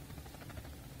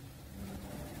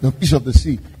 The fish of the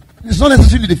sea. It's not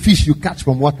necessarily the fish you catch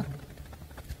from water.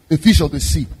 The fish of the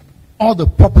sea. All the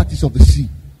properties of the sea.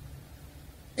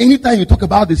 Anytime you talk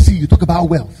about the sea, you talk about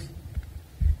wealth.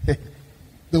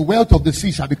 The wealth of the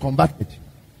sea shall be converted.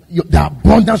 The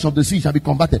abundance of the sea shall be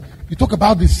converted. You talk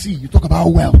about the sea, you talk about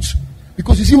wealth.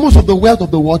 Because you see, most of the wealth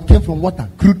of the world came from water,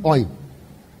 crude oil,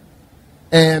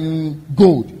 and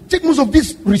gold. Take most of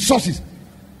these resources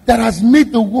that has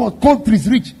made the world, countries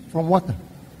rich, from water.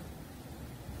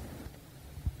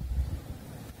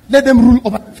 Let them rule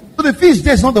over. So the fish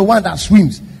there is not the one that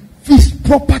swims. Fish,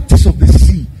 properties of the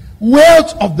sea,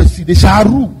 wealth of the sea, they shall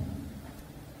rule.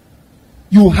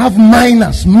 You have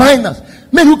miners. Men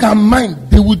who can mine,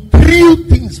 they would drill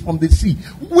things from the sea.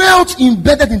 Wealth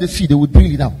embedded in the sea, they would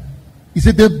drill it out. He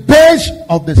said, the birds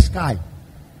of the sky.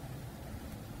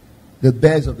 The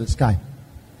birds of the sky.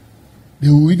 They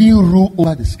will even rule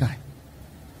over the sky.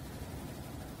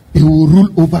 They will rule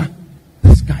over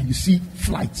the sky. You see,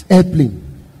 flights, airplane.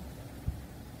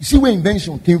 You see where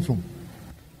invention came from.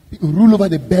 They will rule over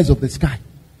the birds of the sky.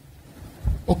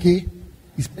 Okay?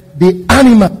 He said, the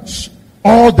animals,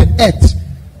 all the earth,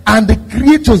 and the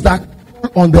creatures that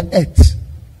crawl on the earth.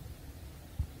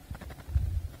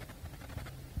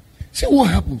 See what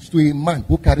happens to a man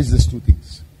who carries these two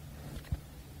things.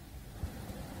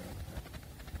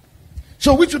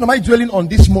 So which one am I dwelling on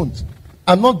this month?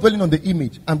 I'm not dwelling on the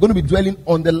image. I'm going to be dwelling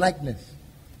on the likeness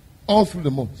all through the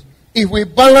month. If we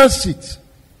balance it,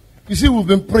 you see, we've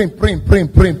been praying.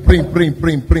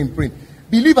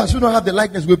 Believers who don't have the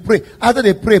likeness will pray. After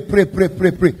they pray,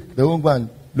 they won't go and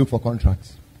look for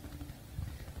contracts.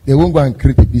 They won't go and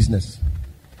create a business.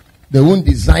 They won't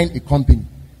design a company.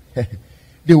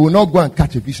 They will not go and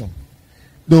catch a vision.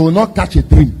 They will not catch a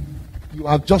dream. you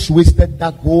have just wasted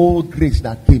that whole grace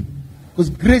that came. Because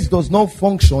grace does not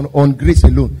function on grace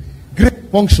alone. Grace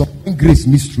functions when grace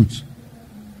meets truth.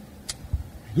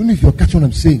 I don't know if you're catching what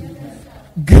I'm saying.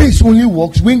 Grace only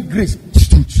works when grace meets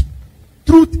truth.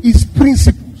 Truth is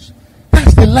principles.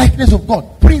 That's the likeness of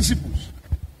God. Principles.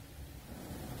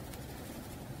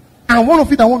 And one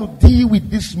of it I want to deal with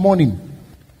this morning.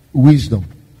 Wisdom.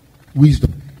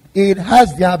 Wisdom. It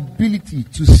has the ability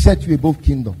to set you above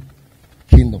kingdoms.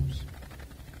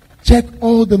 Check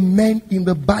all the men in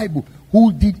the Bible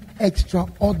who did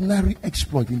extraordinary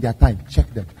exploit in their time.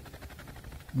 Check them.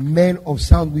 Men of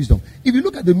sound wisdom. If you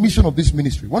look at the mission of this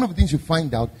ministry, one of the things you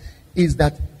find out is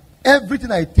that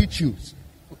everything I teach you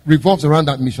revolves around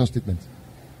that mission statement.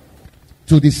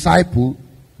 To disciple,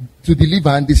 to deliver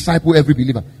and disciple every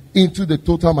believer into the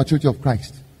total maturity of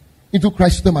Christ. Into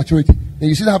Christ's total maturity. Then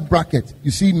you see that bracket.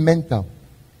 You see mental,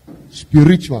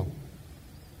 spiritual,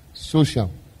 social.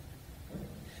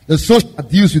 The social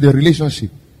deals with the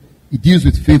relationship. It deals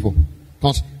with favor.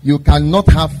 Because you cannot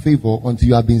have favor until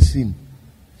you have been seen.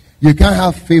 You can't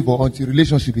have favor until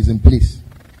relationship is in place.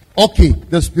 Okay,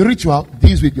 the spiritual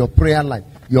deals with your prayer life,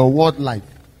 your word life.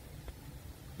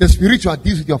 The spiritual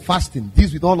deals with your fasting,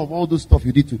 deals with all those stuff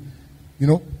you did to,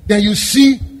 Then you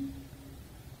see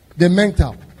the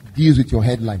mental deals with your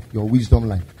head life, your wisdom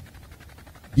life.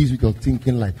 Deals with your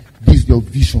thinking life. Deals with your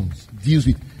visions. Deals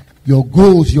with your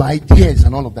goals, your ideas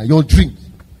and all of that, your dreams.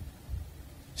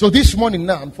 So this morning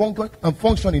now, I'm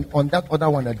functioning on that other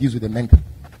one that deals with the mental.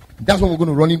 That's what we're going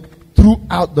to run in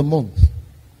throughout the month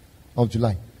of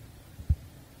July.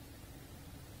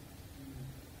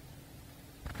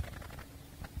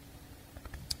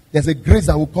 There's a grace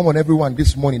that will come on everyone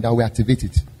this morning that will activate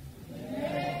it.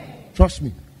 Yeah. Trust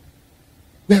me.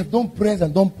 We have done prayers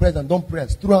and done prayers and done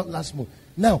prayers throughout last month.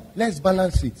 Now, let's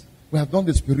balance it. We have done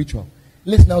the spiritual.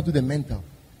 Let's now do the mental.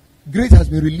 Grace has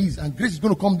been released and grace is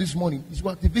going to come this morning. It's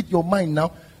going to activate your mind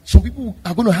now. Some people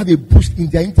are going to have a boost in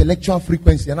their intellectual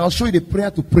frequency, and I'll show you the prayer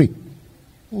to pray.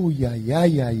 Oh, yeah.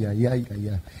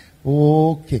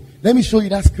 Okay. Let me show you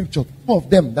that scripture. Two of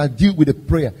them that deal with the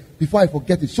prayer before I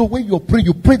forget it. So when you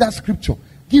pray that scripture.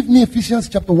 Give me Ephesians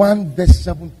chapter 1, verse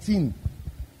 17.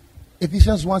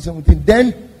 Ephesians 1, 17.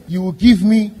 Then you will give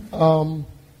me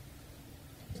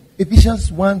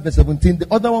Ephesians 1, verse 17. The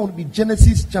other one will be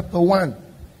Genesis chapter 1,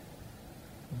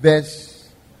 verse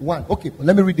 1. Okay,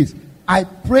 let me read this. I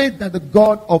pray that the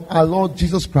God of our Lord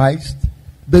Jesus Christ,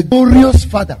 the glorious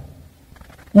Father,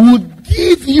 would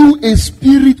give you a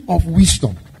spirit of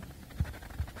wisdom.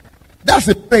 That's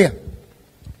a prayer.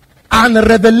 And a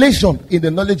revelation in the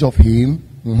knowledge of Him.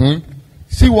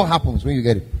 See what happens when you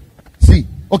get it. See.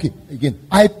 Okay, again.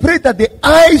 I pray that the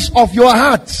eyes of your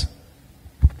heart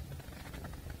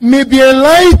may be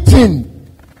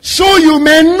enlightened, so you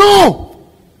may know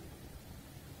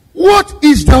what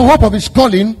is the hope of His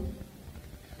calling,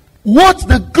 what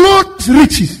the glorious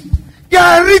riches. There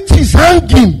are riches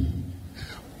hanging.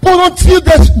 But until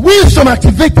there's wisdom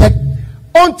activated,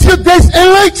 until there's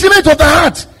enlightenment of the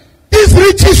heart, these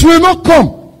riches will not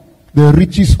come. The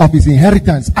riches of His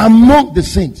inheritance among the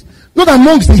saints, not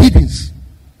amongst the heathens.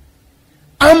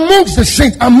 Amongst the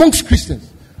saints, amongst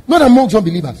Christians, not amongst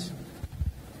unbelievers.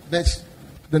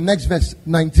 The next verse,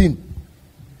 19.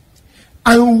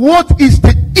 And what is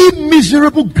the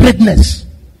immeasurable greatness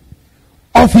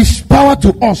of His power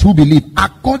to us who believe,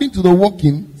 according to the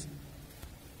workings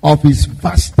of His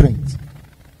vast strength?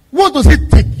 What does it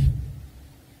take?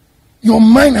 Your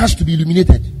mind has to be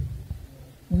illuminated.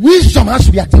 Wisdom has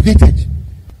to be activated.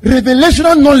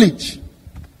 Revelational knowledge.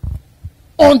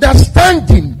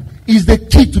 Understanding is the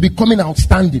key to becoming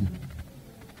outstanding.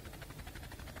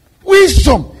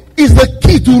 Wisdom is the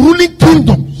key to ruling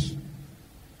kingdoms.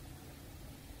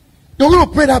 You're going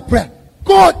to pray that prayer.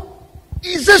 God,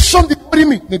 is there something in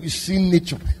me? Maybe sin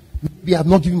nature. Maybe I've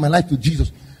not given my life to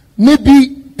Jesus.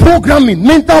 Maybe programming,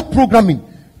 mental programming.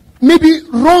 Maybe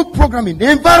wrong programming.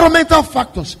 The environmental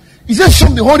factors. Is there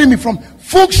something holding me from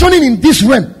functioning in this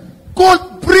realm?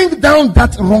 God, bring down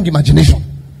that wrong imagination.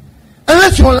 And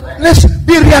let's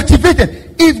be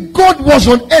reactivated. If God was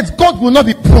on earth, God will not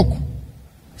be broke.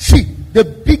 See, the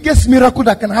biggest miracle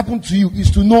that can happen to you is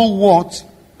to know what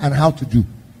and how to do.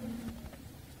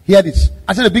 Hear this.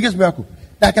 I said the biggest miracle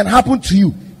that can happen to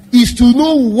you is to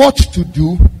know what to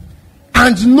do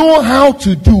and know how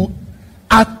to do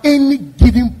at any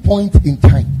given point in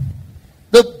time.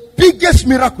 The biggest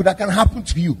miracle that can happen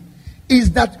to you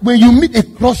is that when you meet a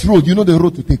crossroad, you know the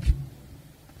road to take.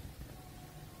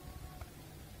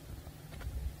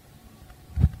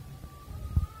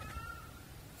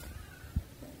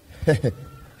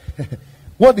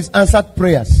 What is answered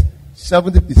prayers?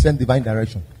 70% divine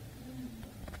direction.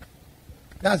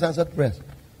 That's answered prayers.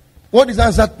 What is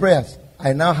answered prayers?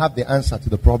 I now have the answer to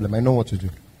the problem. I know what to do.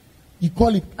 You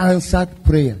call it answered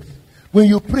prayers. When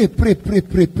you pray.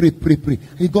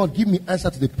 Hey, God, give me answer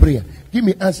to the prayer. Give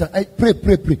me answer. I pray.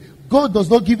 God does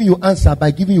not give you answer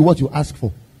by giving you what you ask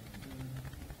for.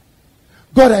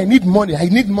 God, I need money.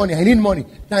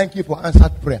 Thank you for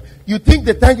answered prayer. You think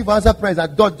the thank you for answered prayer is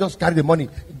that God just carry the money,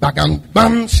 back and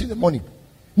bam, see the money.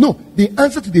 No, the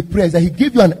answer to the prayer is that He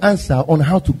gave you an answer on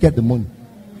how to get the money.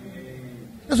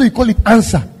 That's why you call it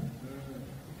answer.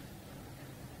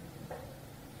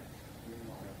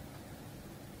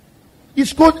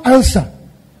 It's called answer.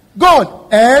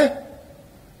 God, I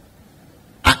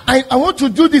want to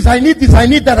do this. I need this. I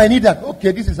need that.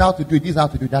 Okay, this is how to do it. This is how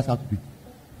to do it. That's how to do it.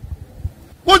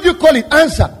 What do you call it?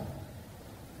 Answer.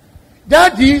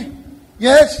 Daddy,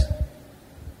 yes,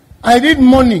 I need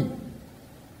money.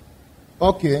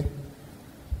 Okay.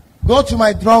 Go to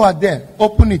my drawer there.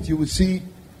 Open it. You will see.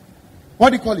 What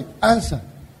do you call it? Answer.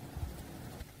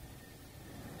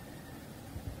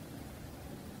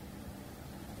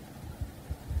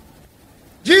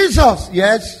 Jesus,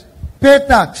 yes, pay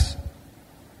tax.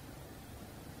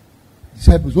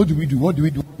 Disciples, what do we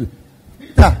do?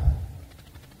 Peter,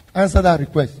 answer that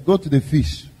request. Go to the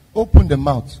fish. Open the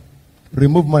mouth.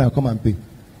 Remove money and come and pay.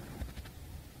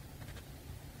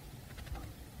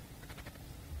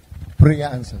 Prayer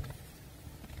answered.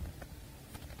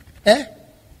 Are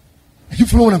you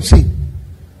following what I'm saying?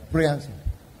 Prayer answered.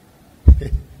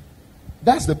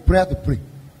 That's the prayer to pray.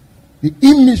 The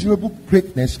immeasurable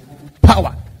greatness,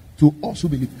 power to also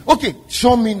believe. Okay,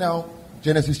 show me now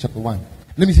Genesis chapter 1.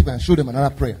 Let me see if I can show them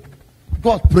another prayer.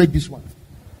 God prayed this one.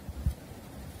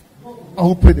 I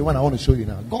will pray the one I want to show you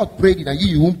now. God prayed it and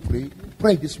you won't pray.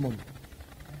 Pray this morning.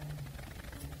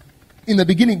 In the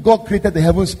beginning, God created the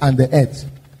heavens and the earth.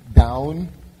 Down.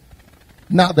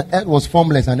 Now the earth was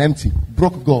formless and empty.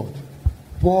 Broke God.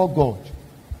 Poor God.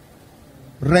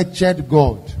 Wretched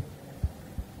God.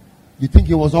 You think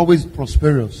He was always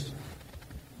prosperous?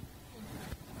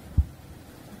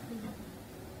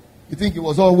 You think He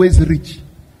was always rich?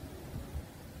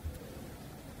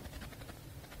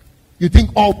 You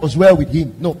think all was well with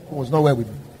Him? No, it was not well with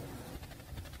Him.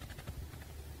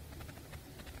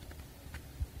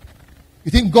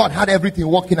 You think God had everything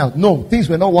working out? No, things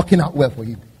were not working out well for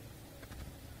Him.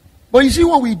 But you see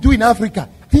what we do in Africa?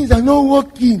 Things are not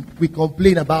working. We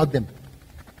complain about them.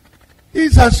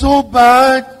 Things are so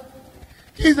bad.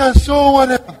 Things are so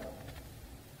whatever.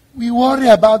 We worry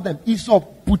about them instead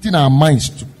of putting our minds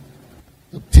to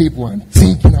the table and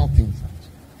thinking out things.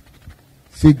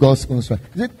 See God's construct.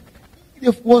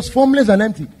 It was formless and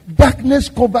empty. Darkness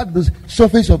covered the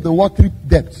surface of the watery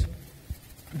depths.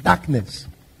 Darkness.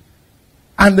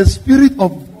 And the Spirit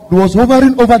of God was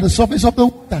hovering over the surface of the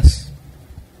waters.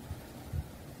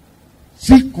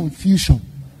 See confusion.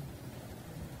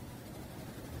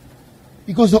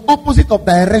 Because the opposite of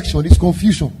direction is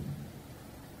confusion.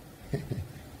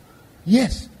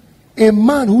 Yes. A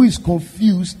man who is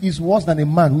confused is worse than a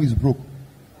man who is broke.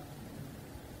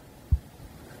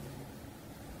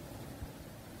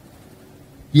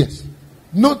 Yes.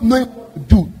 Not knowing what to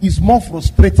do is more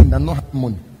frustrating than not having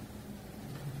money.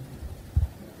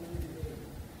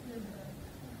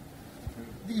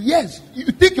 Yes, you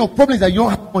think your problem is that you don't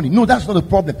have money. No, that's not the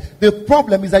problem. The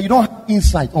problem is that you don't have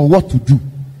insight on what to do.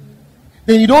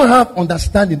 Then you don't have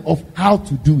understanding of how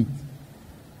to do it.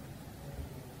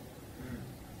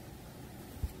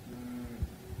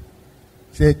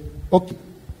 Said, okay,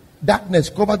 darkness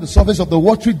covered the surface of the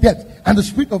watery depth, and the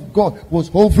Spirit of God was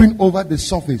hovering over the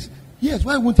surface. Yes,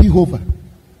 why won't He hover?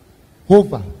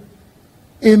 Hover.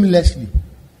 Aimlessly.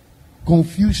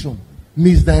 Confusion.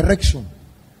 Misdirection.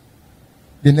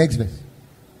 The next verse.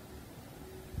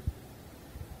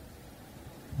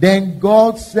 Then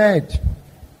God said,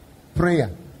 prayer.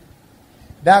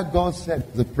 That God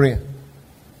said the prayer.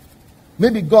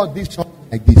 Maybe God did something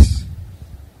like this.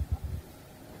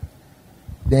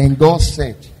 Then God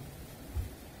said,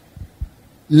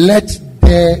 let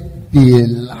there be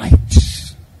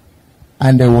light.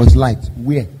 And there was light.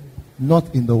 Where?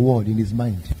 Not in the world, in His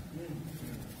mind.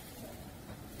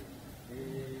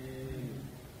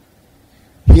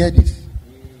 Hear this.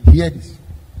 Hear this.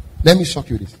 Let me shock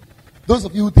you this. Those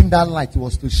of you who think that light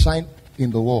was to shine in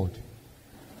the world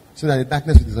so that the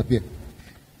darkness will disappear.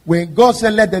 When God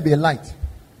said let there be a light,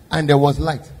 and there was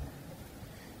light,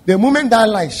 the moment that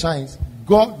light shines,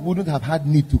 God wouldn't have had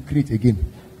need to create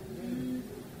again.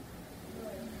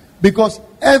 Because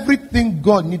everything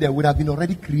God needed would have been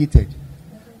already created.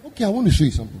 Okay, I want to show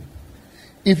you something.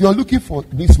 If you're looking for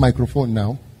this microphone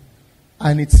now,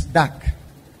 and it's dark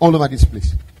all over this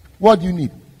place, what do you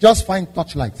need? Just find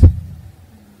torchlight.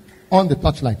 On the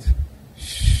torchlight.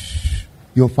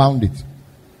 You found it.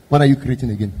 What are you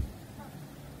creating again?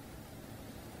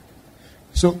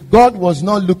 So God was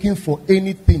not looking for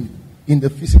anything in the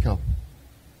physical,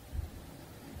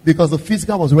 because the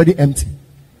physical was already empty.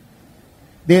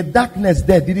 The darkness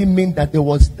there didn't mean that there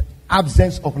was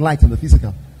absence of light in the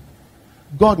physical.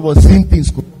 God was seeing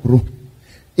things korokoro.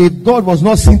 If God was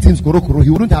not seeing things korokoro, he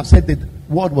wouldn't have said that the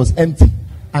world was empty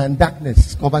and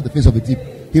darkness covered the face of the deep.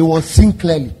 He was seeing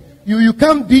clearly. You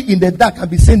can't be in the dark and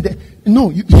be saying that. No,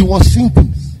 he was seeing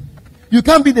things. You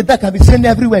can't be in the dark and be saying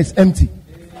everywhere is empty.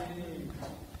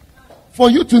 For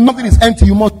you to know that it's empty,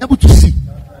 you must be able to see.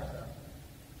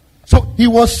 So he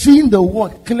was seeing the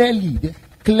word clearly.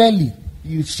 Clearly.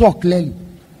 You saw clearly.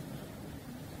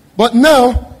 But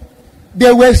now,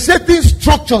 there were certain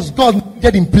structures God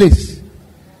needed in place.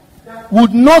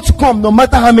 Would not come no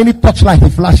matter how many torchlight he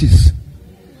flashes.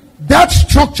 That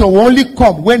structure will only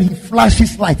come when he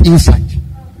flashes light inside.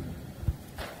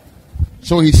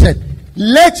 So he said,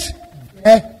 let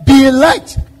there be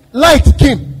light. Light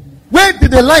came. Where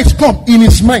did the light come? In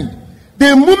his mind.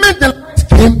 The moment the light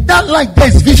came, that light, there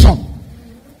is vision.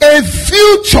 A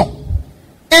future.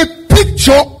 A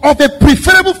picture of a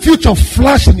preferable future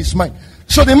flashed in his mind.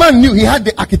 So the man knew he had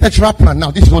the architectural plan.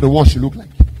 Now this is what the world should look like.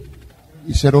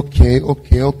 He said, okay.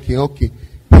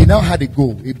 He now had a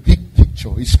goal, a big picture.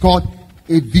 It's called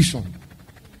a vision.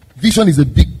 Vision is a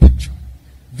big picture.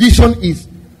 Vision is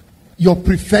your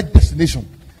preferred destination.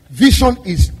 Vision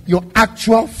is your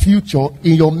actual future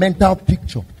in your mental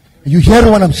picture. You hear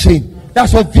what I'm saying?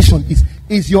 That's what vision is.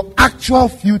 Is your actual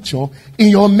future in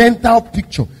your mental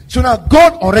picture. So now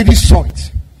God already saw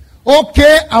it.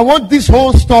 Okay, I want this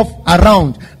whole stuff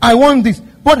around. I want this.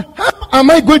 But how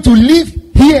am I going to live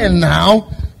here now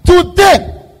to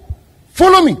there?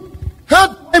 Follow me. How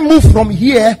do I move from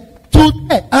here to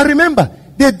there? And remember,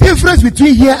 the difference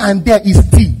between here and there is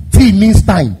T. T means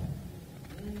time.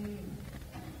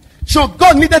 So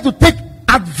God needed to take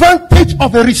advantage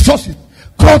of the resources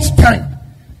called time.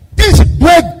 This is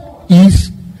where God is,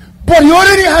 but he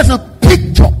already has a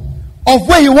picture of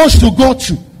where he wants to go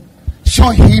to. So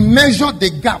he measured the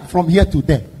gap from here to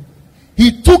there.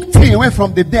 He took T away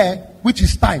from the there, which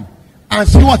is time, and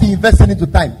see what he invested into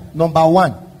time. Number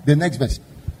one, the next verse.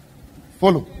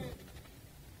 Follow.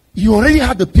 He already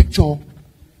had the picture.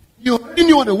 He already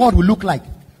knew what the world would look like.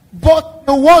 But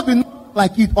the world will not look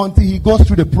like it until he goes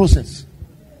through the process.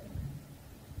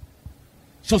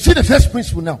 So see the first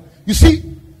principle now. You see,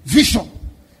 vision.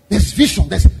 There's vision.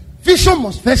 Vision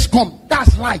must first come.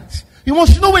 That's light. You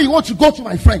must know where you want to go to,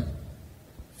 my friend.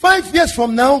 5 years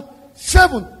from now,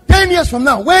 7, 10 years from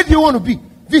now, where do you want to be?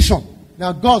 Vision.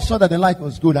 Now God saw that the light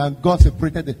was good and God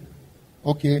separated it.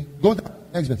 Okay, go down.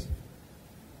 Next verse.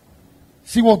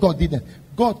 See what God did there.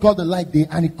 God called the light day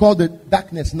and he called the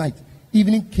darkness night.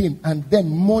 Evening came and then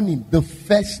morning, the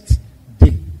first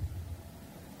day.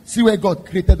 See where God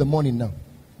created the morning now.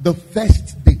 The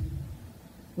first day.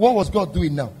 What was God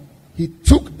doing now? He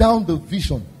took down the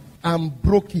vision and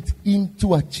broke it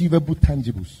into achievable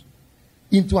tangibles.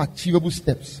 Into achievable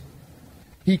steps.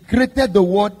 He created the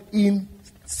world in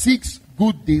 6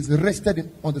 good days,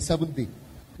 rested on the 7th day.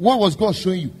 What was God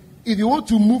showing you? If you want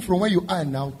to move from where you are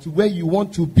now to where you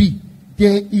want to be,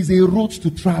 there is a road to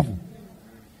travel.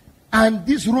 And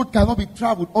this road cannot be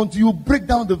traveled until you break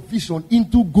down the vision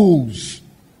into goals.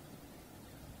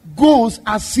 Goals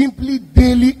are simply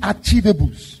daily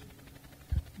achievables.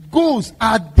 Goals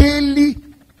are daily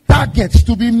targets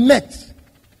to be met.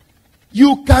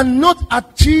 You cannot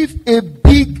achieve a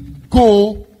big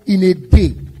goal in a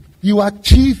day. You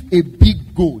achieve a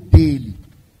big goal daily.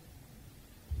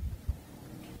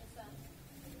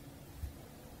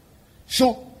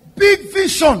 So, big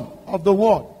vision of the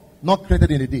world, not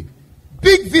created in a day.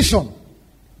 Big vision.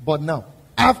 But now,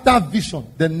 after vision,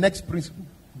 the next principle,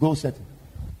 goal setting.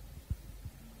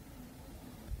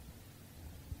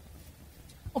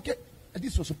 Okay,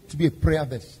 this was supposed to be a prayer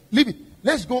verse. Leave it.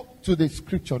 Let's go to the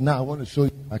scripture now. I want to show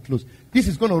you my close. This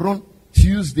is going to run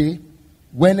Tuesday,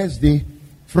 Wednesday,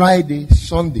 Friday,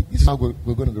 Sunday. This is how we're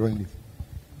going to be running this.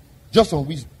 Just on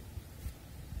wisdom.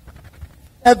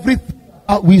 Everything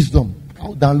about wisdom,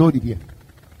 I'll download it here.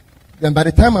 Then by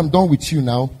the time I'm done with you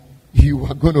now, you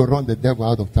are going to run the devil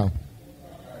out of town.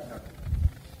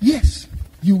 Yes,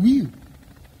 you will.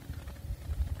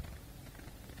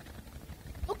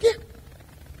 Okay.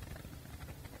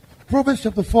 Proverbs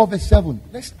chapter 4 verse 7.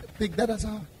 Let's take that as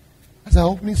our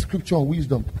opening scripture on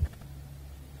wisdom.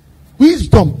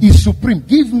 Wisdom is supreme.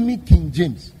 Give me King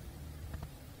James.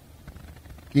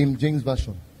 King James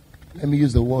version. Let me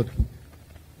use the word.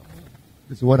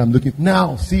 This is what I'm looking for.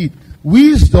 Now, see it.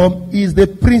 Wisdom is the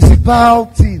principal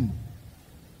thing.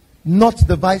 not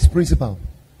the vice principal.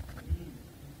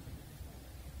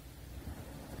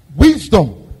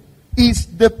 Wisdom is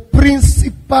the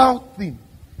principal thing.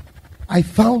 I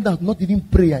found out not even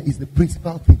prayer is the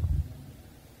principal thing.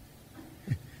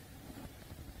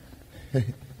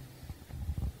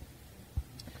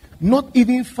 Not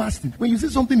even fasting. When you say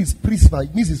something is principal,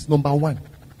 it means it's number one.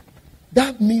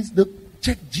 That means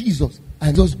check Jesus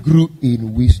and just grew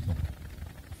in wisdom.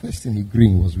 First thing he grew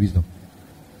in was wisdom.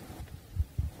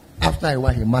 After a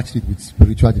while, he matched it with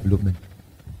spiritual development.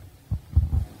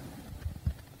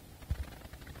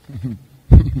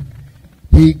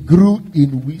 He grew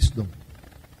in wisdom.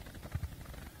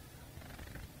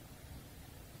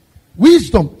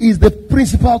 Wisdom is the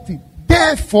principal thing.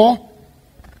 Therefore,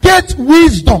 get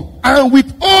wisdom, and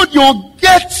with all your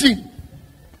getting,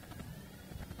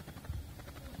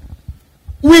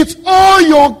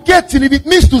 if it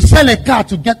means to sell a car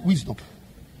to get wisdom,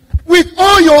 with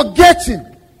all your getting,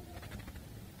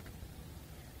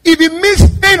 if it means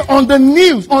staying on the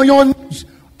news, on your news,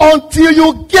 until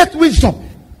you get wisdom,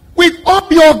 with all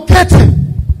your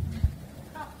getting,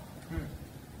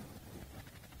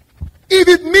 if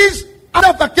it means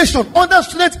after vacation, other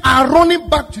students are running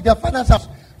back to their father's house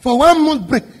for 1 month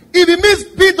break, if it means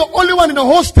being the only one in the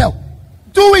hostel,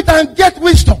 do it and get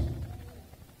wisdom.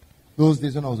 Those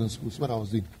days when I was in school, that's what I was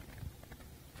doing.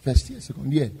 First year,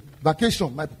 second year,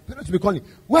 vacation, my parents will be calling,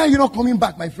 why are you not coming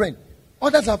back, my friend?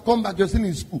 Others have come back, you're still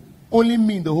in school. Only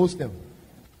me in the hostel.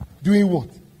 Doing what?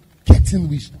 Getting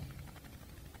wisdom.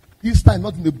 This time,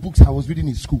 not in the books I was reading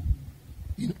in school.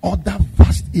 In other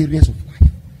vast areas of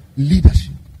life.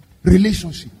 Leadership,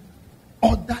 relationship,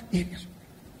 other areas.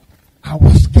 I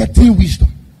was getting wisdom.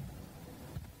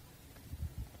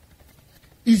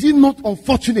 Is it not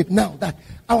unfortunate now that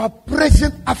our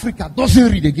present Africa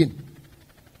doesn't read again?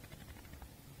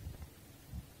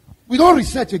 We don't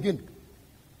research again.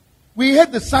 We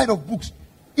hate the side of books.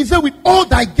 He said, with all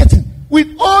thy getting,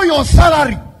 with all your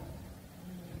salary,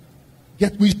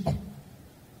 get wisdom.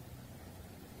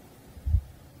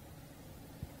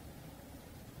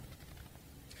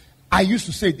 I used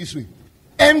to say it this way: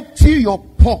 empty your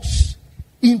purse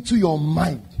into your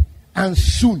mind, and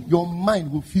soon your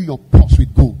mind will fill your purse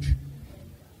with gold.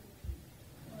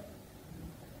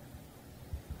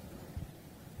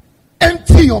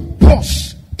 Empty your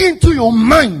purse into your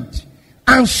mind,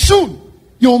 and soon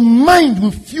your mind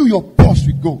will fill your purse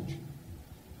with gold.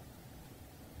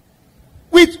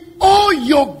 With all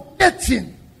your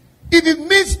getting, if it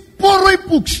means borrowing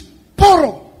books,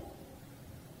 borrow.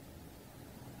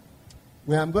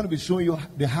 Well, I'm going to be showing you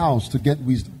the house to get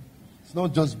wisdom. It's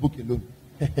not just book alone.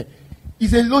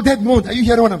 It's a loaded month. Are you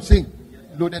hearing what I'm saying?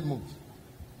 Loaded month.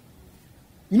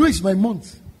 You know, it's my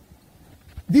month.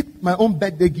 This is my own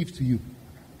birthday gift to you.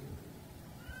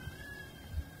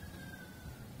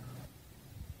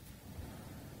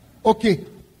 Okay.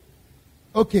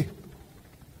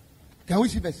 Can we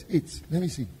see verse 8? Let me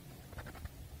see.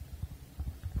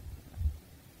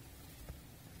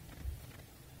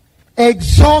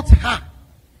 Exalt her,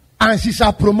 and she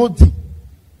shall promote thee.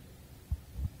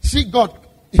 See, God,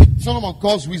 Solomon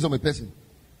calls wisdom a person.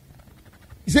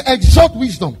 He said, exalt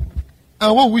wisdom.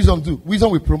 And what wisdom do?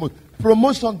 Wisdom will promote.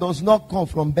 Promotion does not come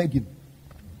from begging.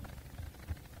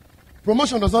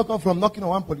 Promotion does not come from knocking on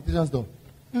one politician's door.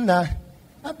 Nah.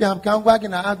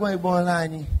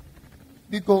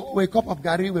 Because a cup of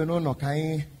Gary will no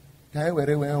can because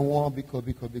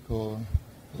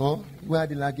oh, where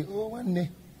the like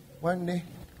one day.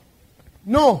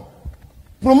 No.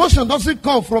 Promotion doesn't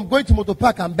come from going to motor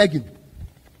park and begging.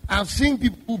 I've seen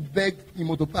people beg in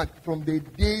motor park from the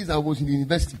days I was in the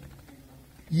university.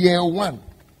 Year 1.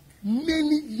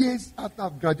 Many years after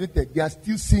I've graduated, they are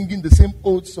still singing the same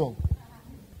old song.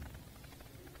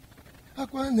 I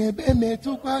go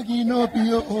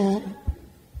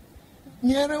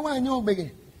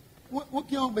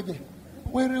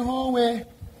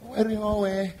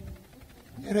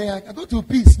to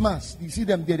peace mass. You see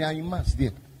them there, they are in mass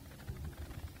there.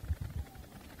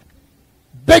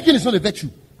 Begging is not a virtue.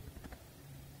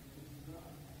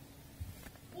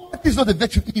 That is not a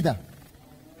virtue either.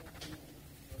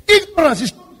 Ignorance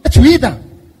is not a virtue either.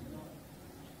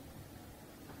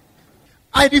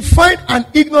 I define an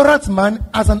ignorant man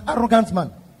as an arrogant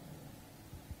man.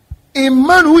 A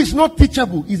man who is not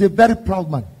teachable is a very proud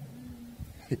man.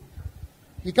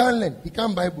 He can't learn. He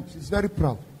can't buy books. He's very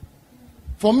proud.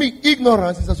 For me,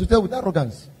 ignorance is associated with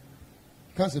arrogance.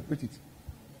 You can't separate it.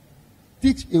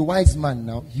 Teach a wise man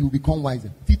now, he will become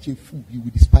wiser. Teach a fool, he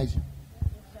will despise you.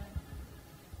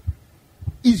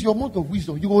 Is your month of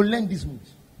wisdom. You will learn this month.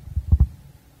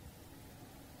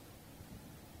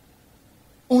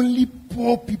 Only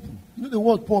poor people. You know, the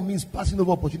word poor means passing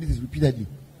over opportunities repeatedly.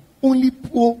 Only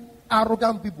poor,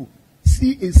 arrogant people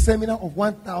see a seminar of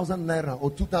 1,000 naira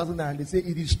or 2,000 naira and they say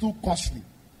it is too costly.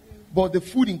 But the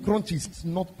food in crunches is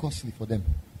not costly for them.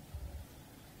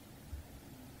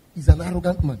 He's an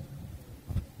arrogant man.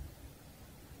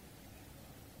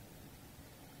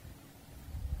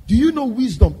 Do you know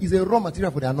wisdom is a raw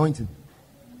material for the anointing?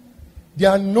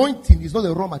 The anointing is not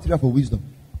a raw material for wisdom.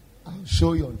 I'll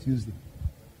show you on Tuesday.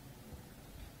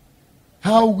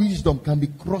 How wisdom can be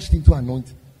crushed into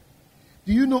anointing.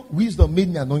 Do you know wisdom made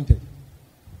me anointed?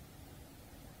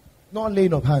 Not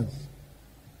laying of hands.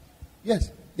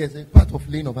 Yes, there's a part of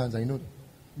laying of hands, I know that.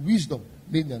 Wisdom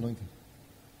made me anointed.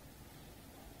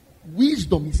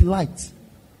 Wisdom is light.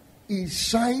 It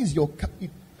shines your...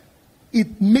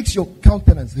 It makes your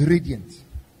countenance radiant.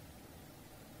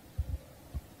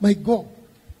 My God,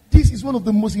 this is one of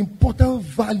the most important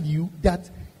value that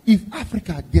if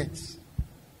Africa gets,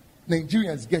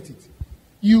 Nigerians get it,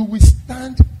 you will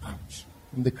stand out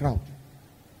from the crowd.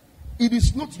 It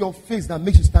is not your face that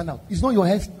makes you stand out. It's not your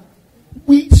hair.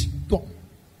 Wisdom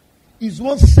is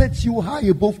what sets you high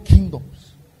above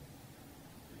kingdoms.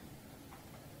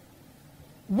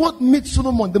 What made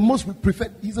Solomon the most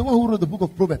preferred? He's the one who wrote the book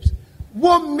of Proverbs.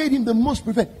 What made him the most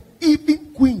preferred?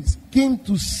 Even queens came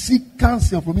to seek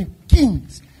counsel from him.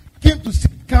 Kings came to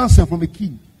seek counsel from a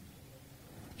king.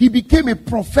 He became a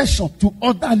professor to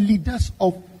other leaders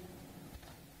of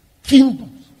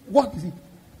kingdoms. What is it?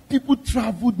 People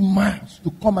traveled miles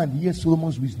to come and hear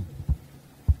Solomon's wisdom.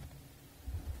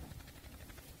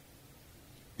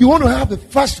 You want to have a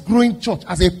fast-growing church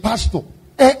as a pastor?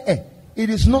 It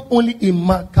is not only in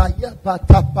Makaya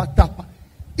Patapatapa.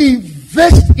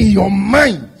 Invest in your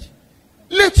mind.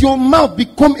 Let your mouth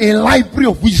become a library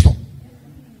of wisdom.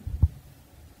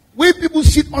 When people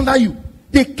sit under you,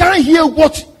 they can't hear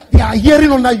what they are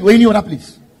hearing under you any other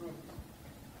place.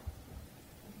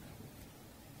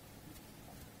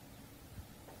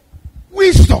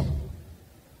 Wisdom.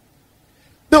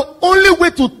 The only way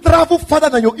to travel further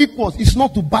than your equals is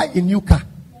not to buy a new car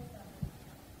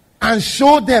and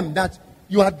show them that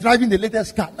you are driving the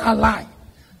latest car. Not lie.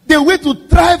 The way to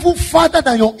travel further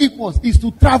than your equals is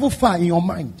to travel far in your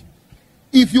mind.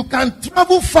 If you can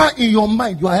travel far in your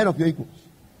mind, you are ahead of your equals.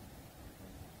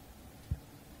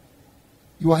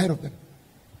 You are ahead of them.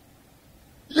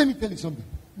 Let me tell you something.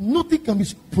 Nothing can be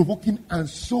so provoking and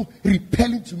so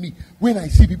repelling to me when I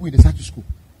see people in the Saturday school.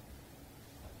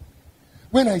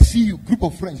 When I see you, group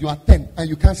of friends, you are 10 and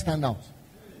you can't stand out.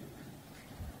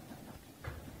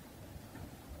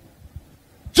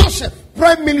 Joseph,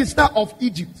 Prime Minister of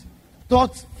Egypt,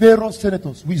 taught Pharaoh's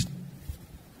senators wisdom.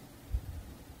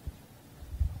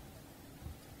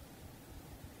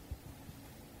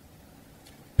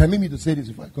 Permit me to say this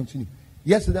before I continue.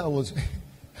 Yesterday I was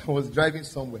driving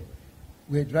somewhere.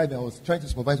 We were driving. I was trying to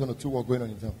supervise one or two work going on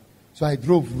in town. So I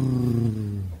drove.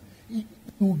 You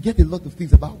will get a lot of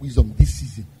things about wisdom this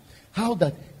season. How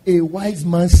that a wise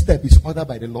man's step is ordered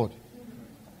by the Lord.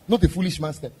 Not a foolish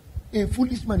man's step. A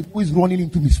foolish man is always running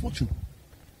into misfortune.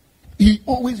 He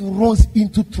always runs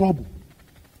into trouble.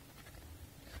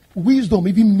 Wisdom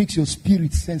even makes your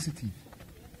spirit sensitive.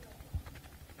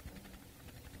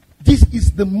 This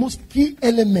is the most key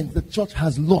element the church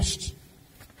has lost.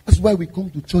 That's why we come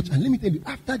to church. And let me tell you,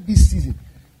 after this season,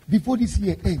 before this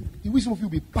year ends, the wisdom of you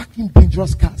will be parking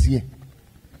dangerous cars here.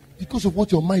 Because of what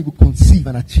your mind will conceive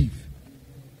and achieve.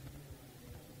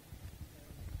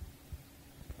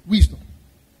 Wisdom.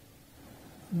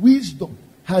 Wisdom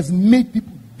has made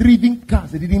people driving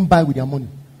cars they didn't buy with their money.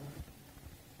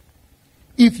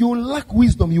 If you lack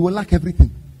wisdom, you will lack everything.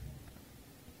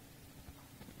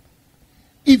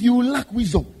 If you lack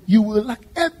wisdom, you will lack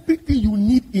everything you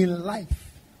need in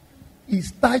life.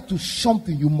 It's tied to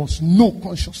something you must know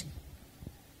consciously.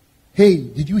 Hey,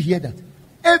 did you hear that?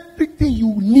 Everything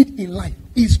you need in life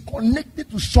is connected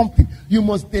to something you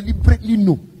must deliberately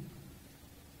know.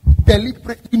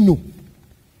 Deliberately know.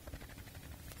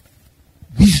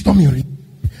 Wisdom in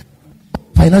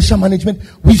financial management,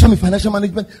 wisdom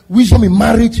in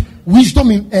marriage,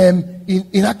 wisdom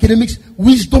in academics,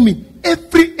 wisdom in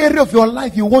every area of your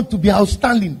life you want to be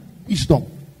outstanding. Wisdom.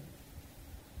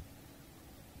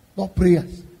 Not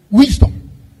prayers. Wisdom.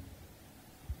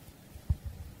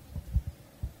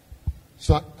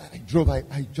 So I drove,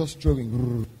 I just drove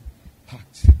in,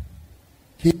 parked,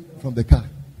 came from the car.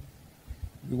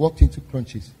 We walked into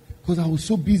Crunches. Because I was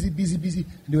so busy. And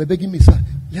they were begging me, sir,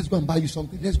 let's go and buy you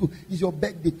something. Let's go. It's your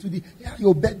birthday today. Yeah,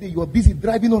 your birthday. You are busy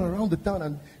driving all around the town.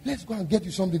 And let's go and get you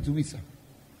something to eat, sir.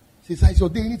 She says, so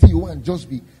anything you want, just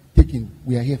be taken.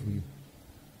 We are here for you.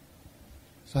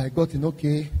 So I got in,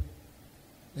 okay.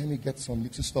 let me get some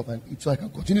little stuff and eat so I can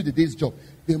continue the day's job.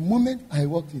 The moment I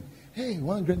walked in, hey,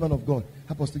 one great man of God,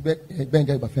 Apostle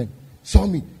Benga Ibafen, saw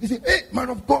me. He said, hey, man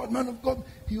of God, man of God.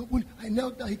 He opened, I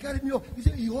knelt down, he carried me up. He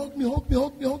said, he hugged me.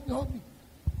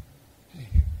 Hey,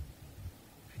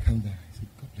 I calmed down. I said,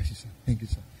 God bless you, sir. Thank you,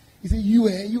 sir. He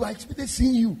said, I expected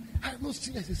seeing you. I have not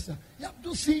seen you. I said, sir, you have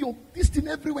to see your this thing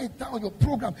everywhere in town, your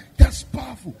program. That's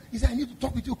powerful. He said, I need to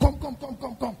talk with you.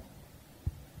 Come.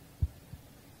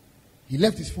 He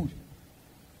left his food.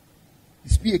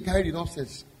 His PA carried it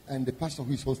upstairs, and the pastor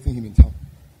who is hosting him in town.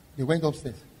 They went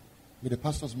upstairs with the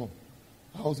pastor's mom.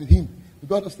 I was with him. We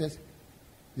got upstairs.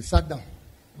 He sat down.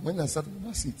 I went and sat on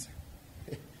my seat.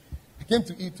 I came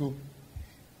to eat too.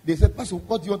 They said, Pastor,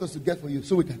 what do you want us to get for you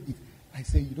so we can eat? I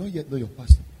said, you don't yet know your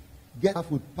pastor. Get our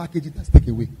food, package it, and take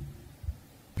away.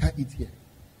 Can't eat here.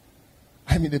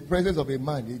 I'm in the presence of a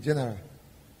man, a general.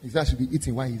 He said I should be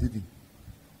eating while he's eating.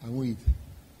 I won't eat.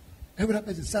 Every other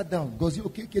person sat down. Goes,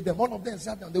 okay, them. All of them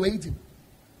sat down. They were eating.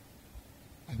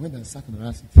 I went and sat on the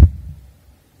last seat.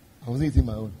 I wasn't eating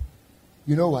my own.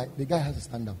 You know why? The guy has to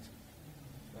stand out.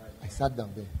 I sat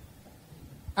down there.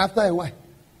 After a while,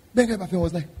 Ben Gabafen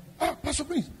was like, Pastor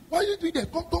Prince, why are you doing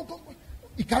that? Come.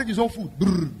 He carried his own food.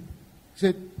 Brrr. He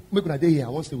said, make a day here. I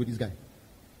want to stay with this guy.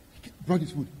 He brought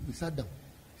his food. We sat down.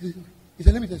 He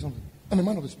said, let me tell you something. I'm a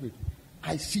man of the spirit.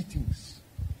 I see things.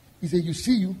 He said, you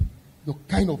see your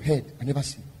kind of head I never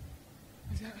see.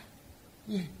 I said,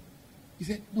 yeah. He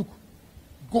said, look,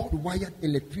 God wired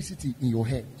electricity in your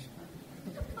head.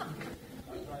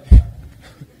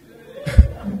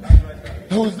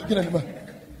 I was looking at the man.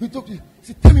 He talked to me. He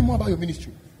said, tell me more about your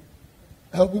ministry.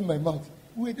 I opened my mouth.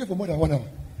 We were there for more than 1 hour.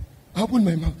 I opened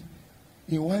my mouth.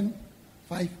 In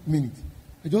 5 minutes,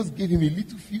 I just gave him a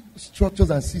little few structures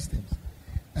and systems.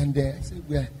 And I said,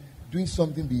 we are doing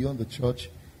something beyond the church.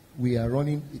 We are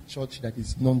running a church that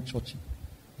is non-churchy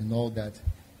and all that.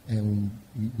 And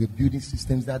we're building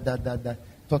systems that.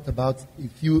 Talked about a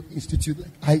few institutes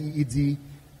like IED,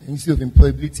 Institute of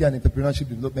Employability and Entrepreneurship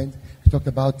Development. I talked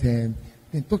about then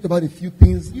talked about a few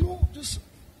things, just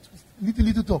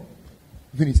little talk.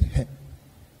 Then he said, hey.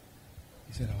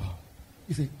 He said, wow.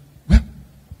 He said, well,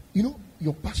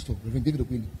 your pastor, Reverend David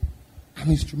Ogbeni, I'm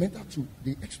instrumental to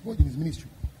the exploit in his ministry.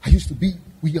 I used to be,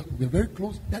 we're very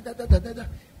close.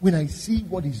 When I see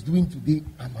what he's doing today,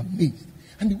 I'm amazed.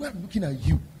 And the way I'm looking at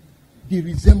you, the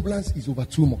resemblance is over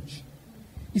too much.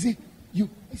 He said, okay.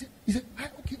 He said,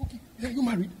 are you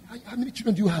married? How many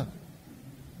children do you have?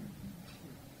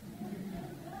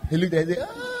 He looked at it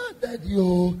and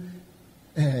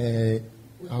said,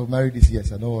 I'll marry this year,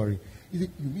 so don't worry. He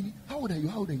said, you mean it? How old are you?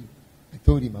 I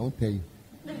told him, I won't tell you.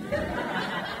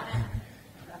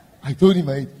 I told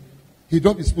him, he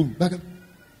dropped his spoon. Back up.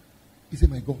 He said,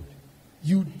 my God,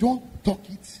 you don't talk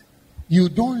it, you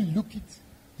don't look it,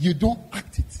 you don't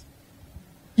act it.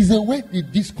 He said, where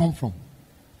did this come from?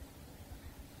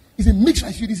 He said, make sure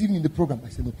I see you this evening in the program. I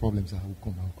said, no problem, sir. I will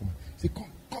come. He said,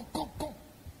 come.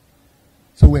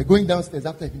 So we're going downstairs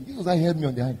after he was, I heard me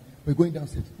on the hand. We're going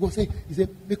downstairs. He said,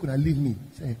 make una leave me.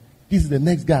 He said, this is the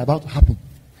next guy about to happen.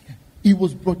 He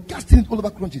was broadcasting it all over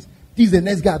Crunches. This is the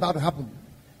next guy about to happen.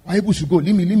 My able should go.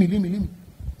 Leave me.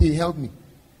 He held me.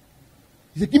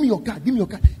 He said, give me your card.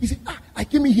 He said, I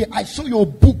came in here. I saw your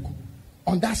book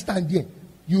on that stand there.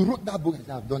 You wrote that book. I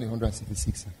said, I've done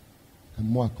 166. And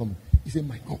more are coming. He said,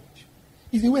 my God.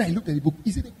 He said, when I looked at the book,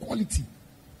 he said, the quality,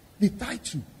 the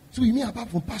title. So you mean apart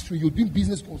from pastoring, you're doing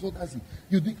business consultancy.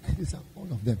 You're doing all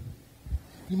of them.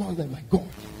 The man was like, my God,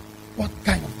 what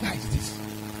kind of guy is this?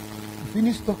 He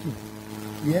finished talking.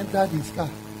 He entered his car.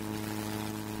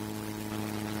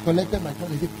 Collected my call.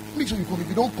 He said, make sure you come. If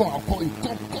you don't come, I'll call you.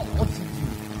 Come. What is it?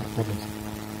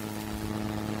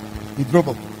 He drove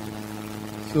up.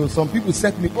 So some people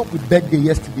set me up with birthday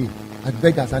yesterday at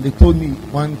Vegas, and they told me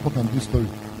one pop and blue story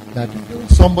that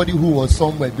somebody who was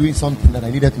somewhere doing something that I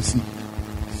needed to see.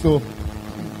 So,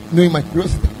 knowing my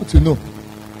curiosity, I want to know,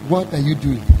 what are you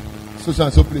doing? So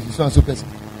and so place.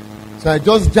 So I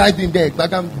just dived in there,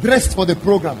 but I'm dressed for the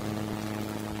program.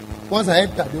 Once I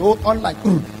entered, they all like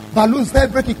balloons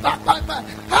started breaking.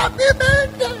 Happy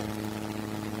birthday!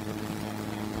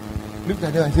 Looked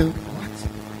at them and said,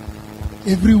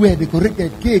 what? Everywhere they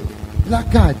corrected cake,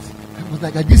 placards. I was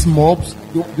like, are these mobs?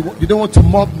 They don't want to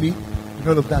mob me. And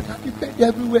all of that. Happy birthday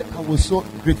everywhere. I was so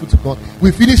grateful to God.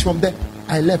 We finished from there.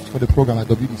 I left for the program at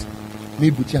WDC. Me,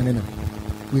 Buchi, and Nena.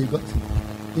 We got him.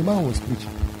 The man was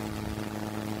preaching.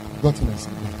 Got him and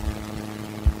said,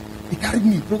 he carried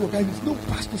me. Brother carried me. No,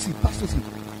 pastor seat. I said,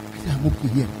 I'm okay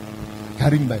here.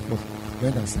 Carried me by force.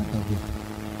 Went and sat down there.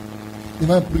 The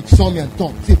man preached, saw me and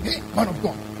talked. He said, hey, man of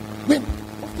God.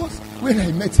 When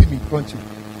I met him in Crunchy,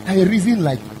 I reason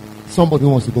like somebody who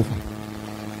wants to go far.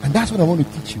 And that's what I want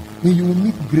to teach you. When you will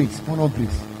meet grace, honor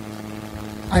grace.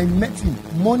 I met him.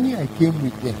 Money I came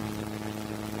with there.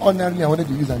 Ordinarily, I wanted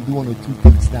to use and do 1 or 2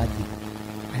 things that day.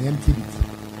 I emptied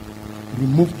it.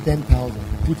 Removed 10,000.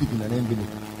 Put it in an envelope.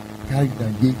 Carried it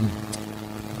and gave him.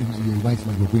 You're a wise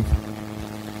man, you're going far.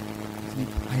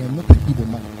 I am not an evil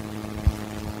man.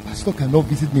 Pastor cannot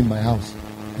visit me in my house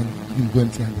and even go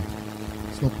empty-handed.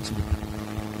 It's not possible.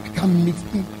 I can't meet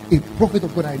him, a prophet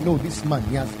of God. I know this man.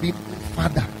 He has been a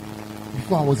father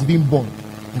before I was even born,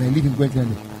 and I leave him go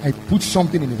empty-handed. I put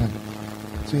something in his hand.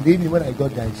 So in the evening when I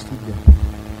got there, I stood there,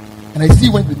 and I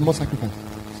still went with more sacrifice.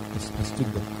 I stood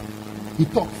there. He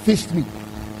talked, faced me.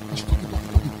 I was talking.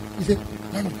 He said,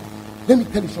 "Man of God, let me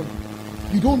tell you something.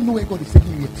 You don't know where God is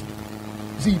taking you yet.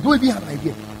 He said, you don't even have an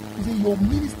idea. He said, your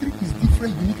ministry is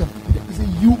different, unique, and peculiar. He said,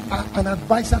 you are an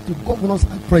advisor to governors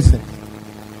and presidents."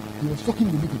 He was talking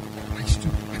in the meeting. I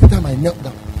stood. At the time I knelt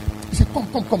down. He said, come,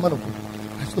 man of God.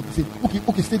 I stood. He said,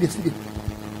 okay, stay there.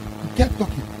 He kept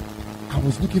talking. I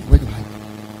was looking for where to hide.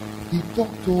 He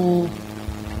talked to,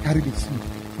 carried a seed,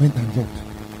 went and dropped.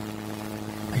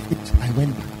 I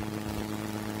went back.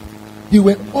 There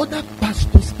were other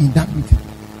pastors in that meeting.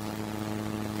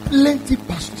 Plenty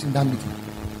pastors in that meeting.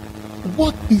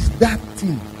 What is that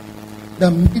thing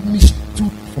that made me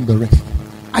stood from the rest?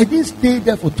 I didn't stay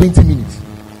there for 20 minutes.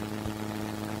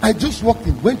 I just walked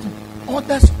in, went to.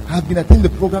 Others have been attending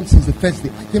the program since the first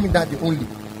day. I came in that day only.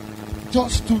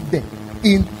 Just stood there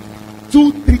in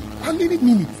 2, 3, how many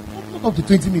minutes? Not up to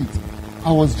 20 minutes.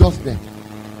 I was just there.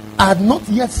 I had not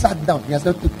yet sat down. He had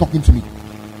started talking to me.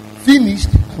 Finished,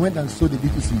 I went and sowed the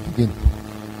little seed again.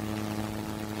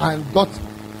 And got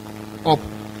up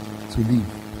to leave.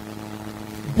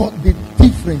 But the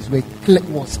difference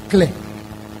was clear.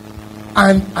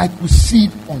 And I could see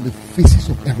it on the faces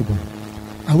of everybody.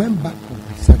 I went back home.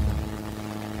 I sat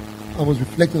down. I was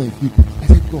reflecting on a few things. I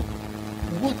said, God,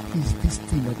 what is this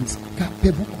thing that is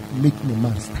capable of making a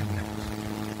man stand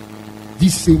out?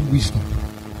 This same wisdom.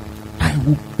 I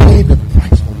will pay the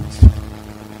price for it.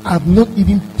 I have not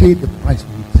even paid the price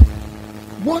for it.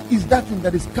 What is that thing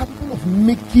that is capable of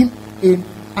making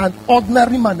an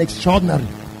ordinary man extraordinary?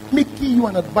 Making you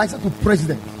an advisor to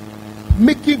president.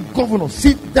 Making governors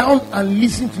sit down and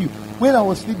listen to you. When I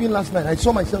was sleeping last night, I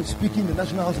saw myself speaking in the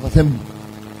National House of Assembly.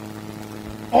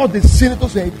 All the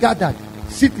senators were gathered,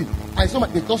 sitting. I saw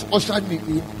they just ushered me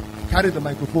in, carried the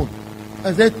microphone.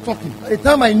 As they're talking. By the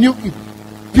time I knew it,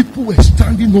 people were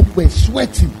standing up, were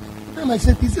sweating. By the time I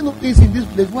said, is there no AC in this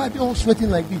place? Why are they all sweating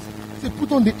like this? They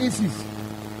put on the ACs.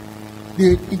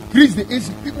 They increased the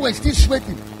AC. People were still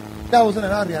sweating. That was when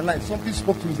I realized something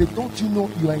spoke to me. He said, don't you know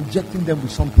you are injecting them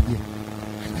with something here?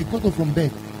 And I got up from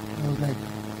bed. And I was like,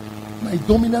 my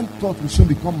dominant thought will soon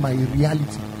become my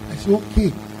reality. I said, okay,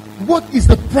 what is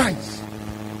the price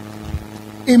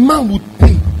a man would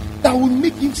pay that will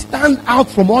make him stand out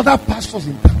from other pastors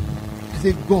in town? I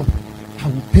said, God, I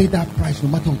will pay that price no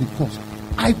matter what it costs.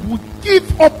 I would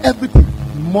give up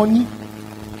everything. Money.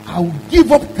 I will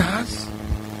give up cars.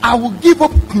 I will give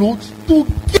up clothes to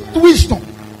get wisdom.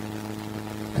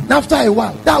 And after a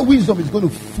while, that wisdom is going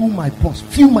to fill my purse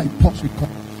with coin.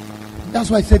 That's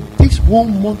why I said this whole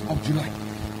month of July,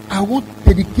 I will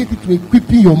dedicate it to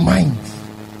equipping your mind.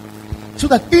 So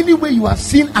that anywhere you are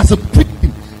seen as a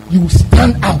victim, you will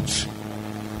stand out.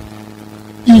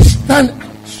 You stand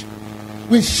out.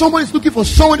 When someone is looking for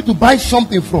somebody to buy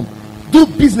something from, do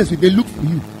business with, they look for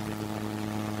you.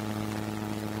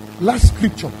 Last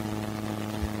scripture.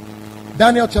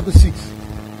 Daniel chapter 6.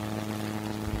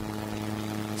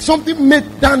 Something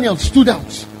made Daniel stood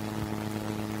out.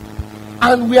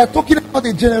 And we are talking about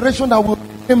a generation that will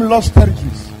reclaim lost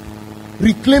territories.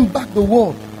 Reclaim back the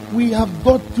world. We have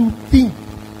got to think.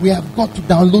 We have got to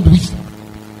download wisdom.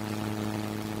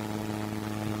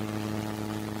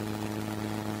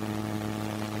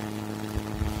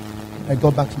 I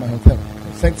got back to my hotel.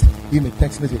 I sent him a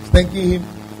text message thanking him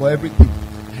for everything.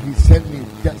 And he sent me a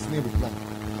just name reply.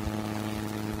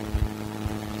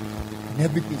 And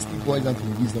everything still boils down to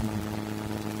the wisdom.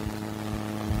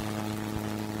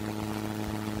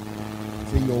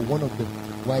 Say you're one of the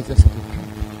wisest of the time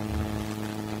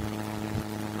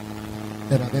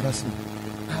that I've ever seen.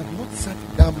 I have not sat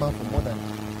with that man for more than.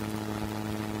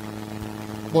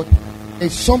 But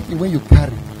it's something when you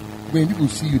carry. When people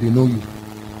see you, they know you.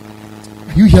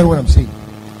 You hear what I'm saying?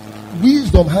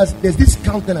 Wisdom there's this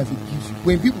countenance it gives you.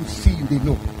 When people see you, they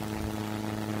know.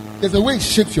 There's a way it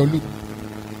shapes your look.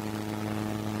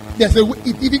 There's a way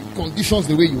it even conditions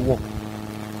the way you walk.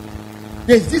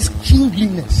 There's this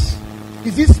kingliness.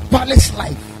 There's this palace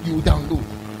life you download.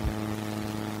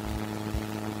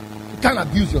 can't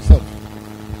abuse yourself.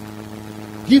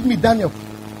 Give me Daniel.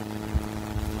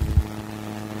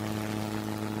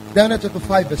 Daniel chapter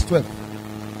 5 verse 12.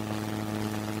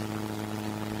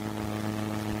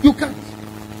 You can't.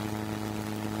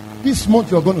 This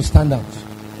month you are going to stand out.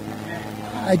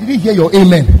 I didn't hear your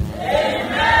amen.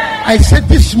 I said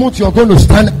this month you are going to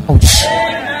stand out.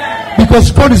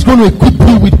 Because God is going to equip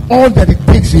you with all that it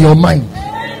takes in your mind.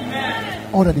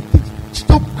 All that it takes.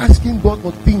 Stop asking God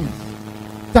for things,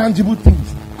 tangible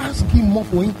things. Ask Him more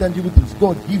for intangible things.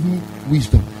 God, give me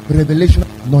wisdom, revelation,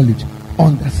 knowledge,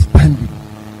 understanding,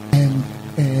 and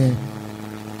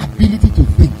ability to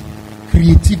think,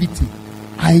 creativity,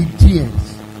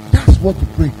 ideas. That's what we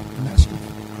pray and ask for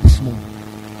this morning.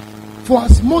 For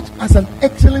as much as an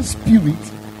excellent spirit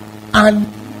and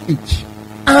knowledge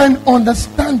and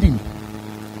understanding,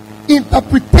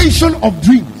 interpretation of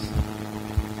dreams.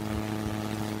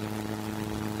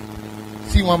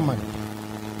 See one man,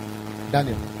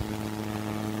 Daniel.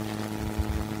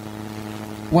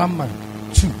 One man,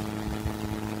 two.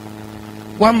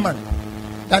 One man,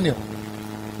 Daniel.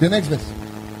 The next verse.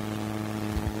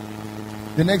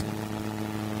 The next.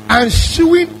 And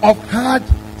shewing of hard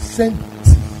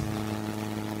sentences.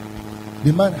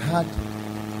 The man had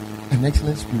an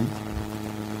excellent spirit.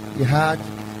 He had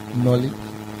knowledge.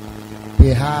 He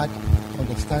had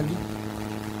understanding.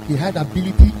 He had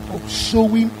ability of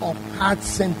showing of hard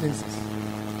sentences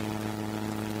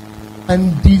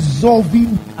and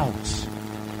dissolving doubts.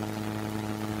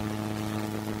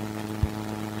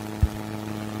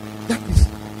 That is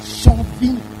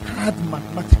solving hard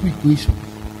mathematical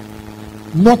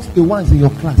equations, not the ones in your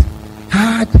class.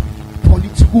 Hard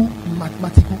political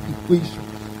mathematical equations.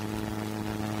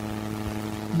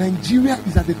 Nigeria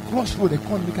is at the crossroad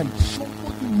economically.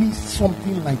 Somebody needs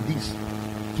something like this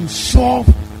to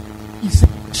solve. Is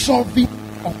solving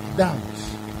of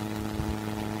doubts.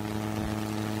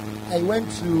 I went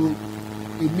to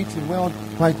a meeting where all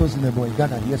fighters in the boy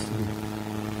gathered yesterday.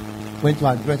 Went to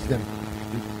address them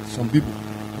with some people.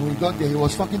 When we got there, he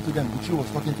was talking to them. Uchi was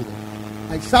talking to them.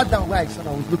 I sat down where I sat.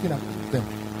 I was looking at them.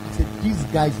 I said, these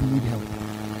guys need help.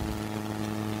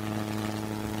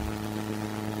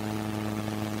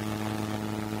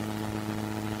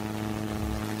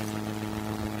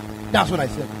 That's what I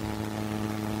said.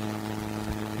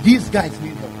 These guys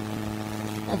need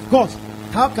help. Of course,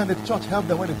 how can the church help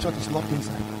them when the church is locked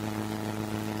inside?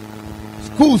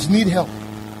 Schools need help.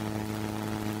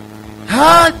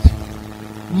 Hard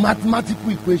mathematical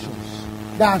equations,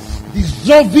 that's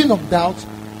dissolving of doubts,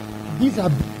 these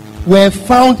were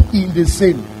found in the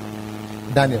same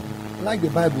Daniel. Like the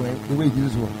Bible, the way it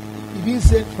uses one. It didn't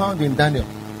say found in Daniel,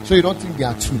 so you don't think they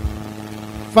are two.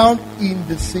 Found in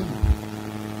the same.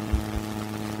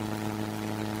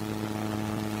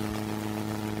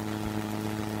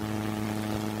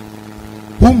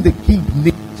 Whom the king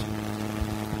named.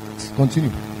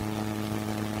 Continue.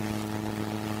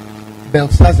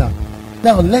 Belshazzar.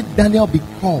 Now let Daniel be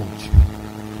called,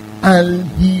 and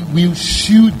he will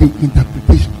shew the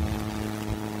interpretation.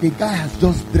 The guy has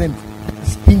just dreamt.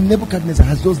 King Nebuchadnezzar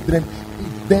has just dreamt a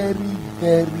very,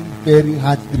 very, very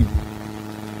hard dream.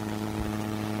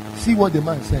 See what the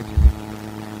man said.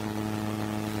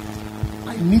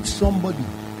 I need somebody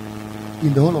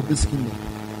in the whole of this kingdom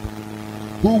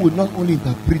who will not only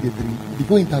interpret the dream,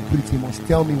 before interpret, he must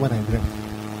tell me what I dreamt.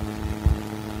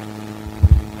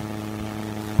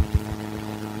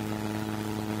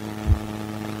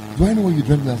 Do I know what you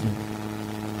dreamt last night?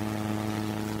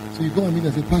 So you go and meet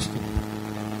and say, Pastor,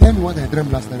 tell me what I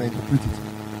dreamt last night and I interpret it.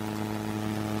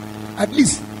 At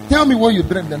least tell me what you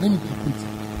dreamt and let me interpret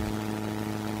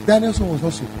it. Daniel's own was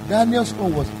also. Daniel's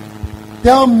own was,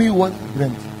 tell me what I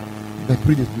dreamt.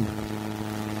 Interpret the dream.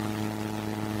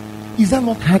 Is that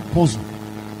not hard puzzle?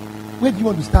 Where do you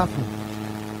want to start from?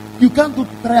 You can't do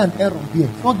try and error here.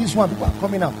 It's not this one. People are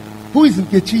coming out. Who is in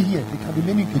Kechi here? There can be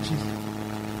many Kechis.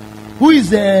 Who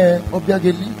is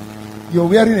Obiageli? You're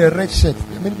wearing a red shirt.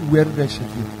 There are many people wearing red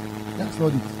shirt here. That's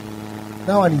not it.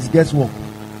 That one is guesswork.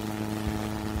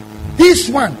 This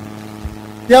one,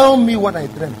 tell me what I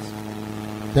dreamt.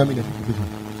 Tell me the interpretation.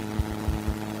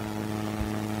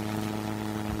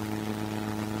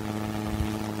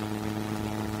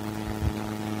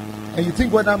 And you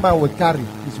think what that man would carry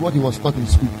is what he was taught in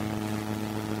school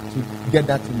to get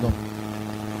that thing done.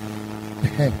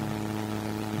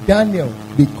 Daniel,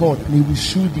 they called and he will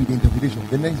show the interpretation.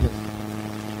 The next verse.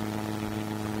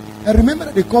 And remember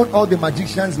that they called all the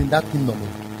magicians in that kingdom.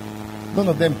 None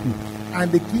of them could.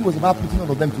 And the king was about putting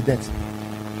all of them to death.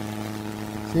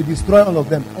 So he destroyed all of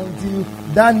them until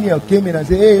Daniel came in and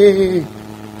said, hey,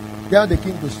 tell the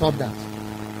king to stop that.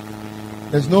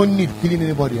 There's no need killing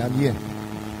anybody. I'm here.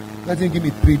 Let him give me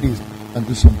 3 days and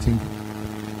do something.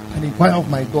 And inquire of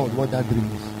my God what that dream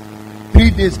is.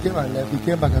 3 days came and left. He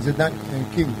came back and said, that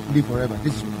king live forever.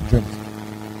 This is what dreams.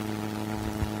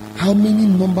 How many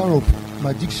number of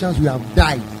magicians will have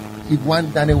died if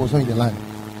one Daniel was not in the land?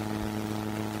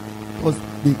 Because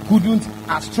they couldn't,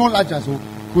 astrologers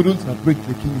couldn't break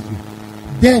the king's will.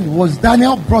 Then was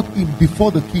Daniel brought in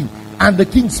before the king, and the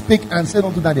king spake and said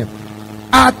unto Daniel,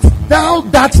 art thou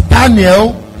that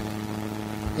Daniel?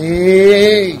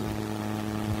 Hey,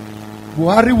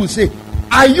 Buhari will say,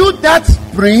 are you that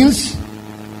prince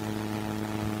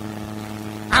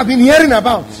I've been hearing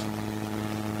about?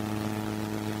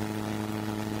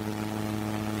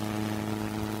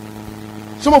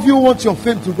 Some of you want your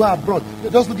fame to go abroad.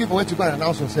 You're just looking for where to go and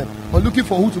announce yourself, or looking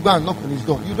for who to go and knock on his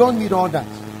door. You don't need all that.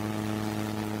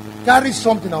 Carry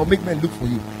something that will make men look for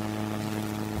you.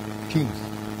 Kings,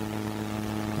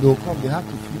 they will come. They have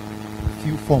to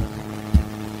fill form.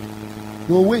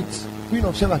 They will wait. Queen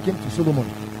of Sheba came to Solomon.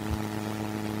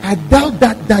 I doubt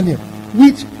that Daniel,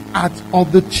 which art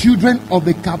of the children of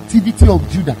the captivity of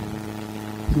Judah,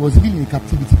 he was living in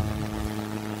captivity,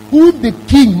 who the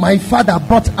king my father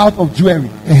brought out of Jewry.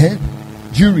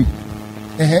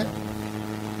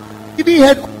 He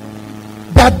heard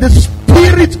that the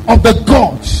spirit of the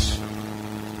gods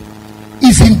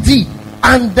is indeed,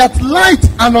 and that light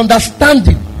and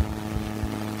understanding,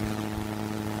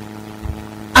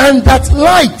 and that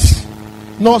light,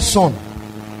 not sun,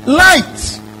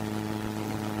 light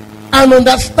and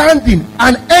understanding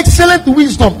and excellent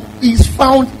wisdom is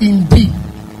found in thee.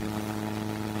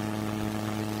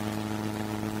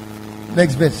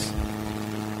 Next verse.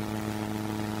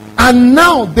 And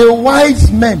now the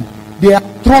wise men, they are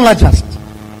astrologers.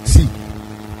 See,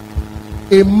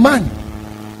 a man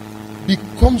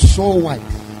becomes so wise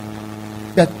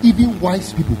that even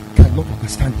wise people cannot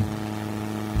understand him.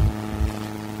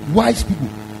 Wise people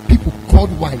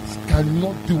called wise,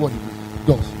 cannot do what he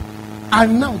does.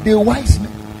 And now the wise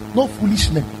men, not foolish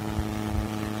men.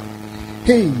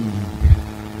 Hey,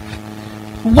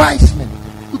 wise men.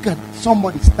 Look at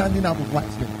somebody standing out of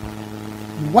wise men.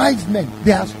 Wise men,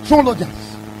 the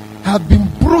astrologers, have been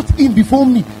brought in before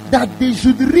me, that they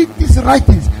should read these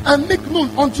writings and make known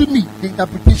unto me the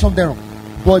interpretation thereof.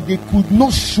 But they could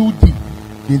not show thee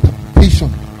the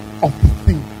interpretation of the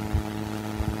thing.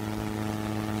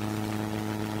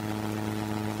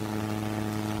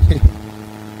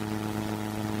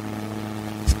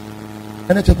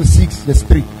 Daniel chapter 6 verse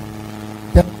 3.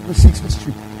 Daniel chapter 6 verse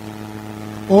 3.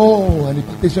 Oh, an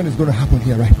impartation is going to happen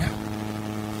here right now.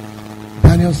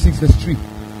 Daniel 6 verse 3.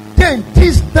 Then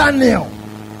this Daniel,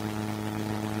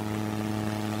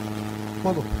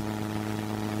 follow,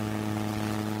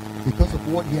 because of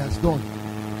what he has done,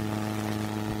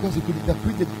 because he could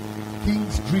interpret the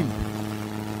king's dream,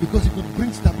 because he could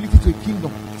bring stability to a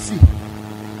kingdom. See,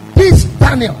 this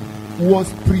Daniel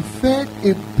was preferred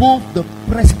above the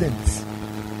presidents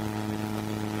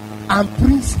and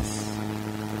princes,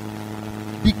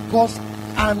 because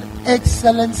an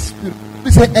excellent spirit.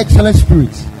 Please say excellent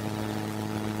spirit.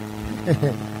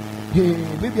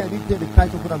 Maybe I didn't tell the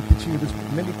title, but I'm teaching you this.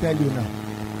 Let me tell you now.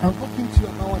 I'm talking to you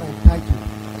about what I titled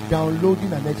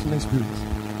Downloading an Excellent Spirit.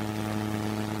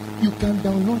 You can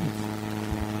download it.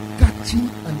 Catching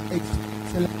an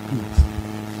excellent spirit.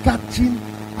 Catching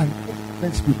an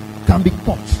excellent spirit can be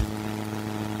caught.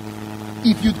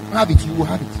 If you have it, you will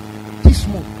have it. This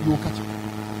month, you will catch it.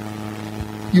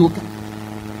 You will catch it.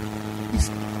 It's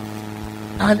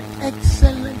an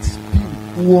excellent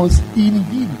spirit was in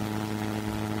him,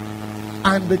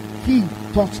 and the king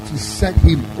thought to set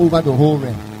him over the whole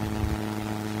realm.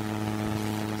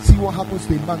 See what happens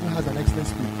to a man who has an excellent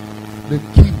spirit. The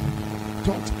king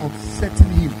thought of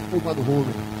setting him over the whole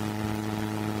realm.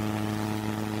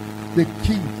 The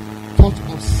king thought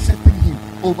of setting him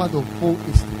over the whole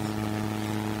estate,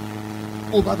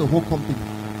 over the whole company,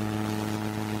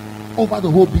 over the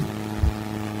whole business.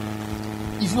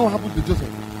 It's not what happened to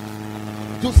Joseph.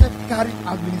 Joseph carried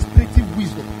administrative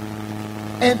wisdom,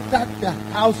 entered the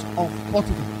house of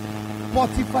Potiphar.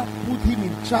 Potiphar put him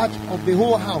in charge of the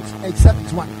whole house except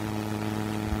his wife.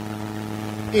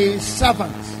 A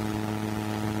servant.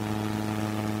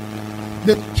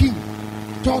 The king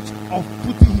thought of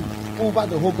putting him over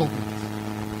the whole government,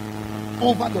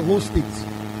 over the whole state.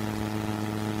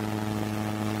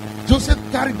 Joseph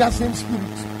carried that same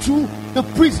spirit to the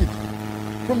prison,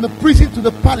 from the prison to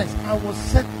the palace, and was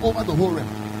set over the whole realm.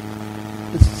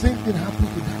 The same thing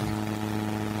happened to Daniel.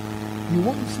 You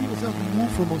want to see yourself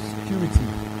move from obscurity,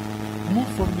 move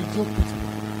from mediocrity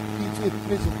into a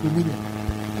place of dominion,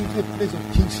 into a place of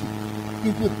kingship,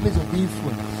 into a place of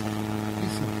influence.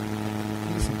 Listen,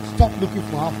 Listen, stop looking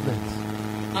for affluence.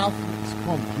 Affluence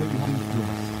comes when you have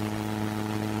influence.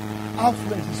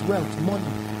 Affluence is wealth,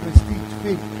 money, prestige,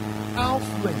 fame.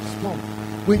 Affluence comes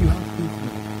when you have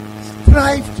influence.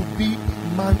 Strive to be a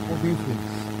man of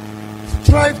influence.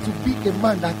 Strive to be a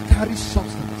man that carries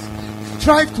substance.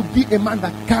 Strive to be a man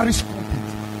that carries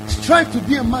content. Strive to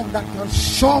be a man that can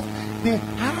solve the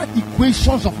hard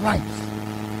equations of life.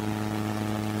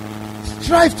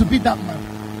 Strive to be that man.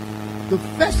 The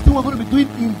first thing we're going to be doing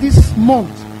in this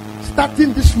month,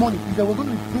 starting this morning, is that we're going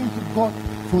to be praying to God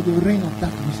for the reign of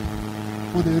that wisdom,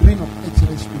 for the reign of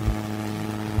excellence.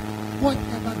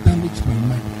 Whatever damaged my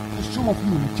mind, for some of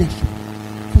you, rejection,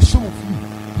 for some of you,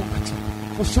 poverty,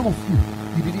 for some of you,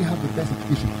 you didn't have the best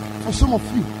education, for some of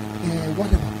you,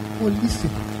 whatever. Oh, listen,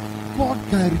 God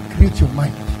can recreate your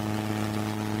mind.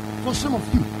 For some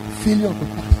of you, failure of the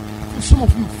past. For some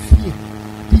of you, fear,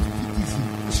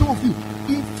 defeatism. For some of you,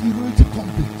 inferiority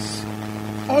complex.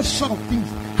 All sort of things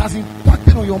has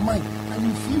impacted on your mind, and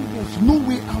you feel there's no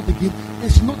way out again.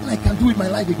 There's nothing I can do with my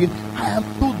life again. I am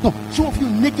so dumb. Some of you,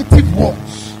 negative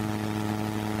words.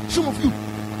 Some of you,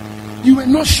 you were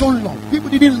not shown love. People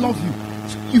didn't love you.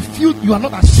 You feel you are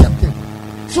not accepted.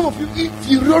 Some of you,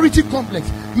 inferiority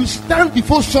complex. You stand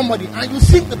before somebody and you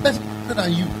think the best better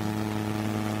than you.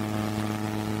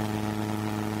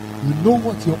 You know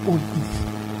what your own is.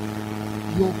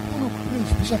 You're going to pray a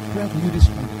special prayer for you this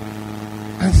morning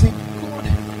and say, God,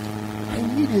 I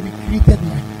need a recreated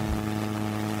mind.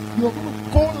 You're going to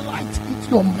call light into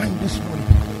your mind this morning.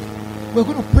 We're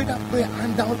going to pray that prayer,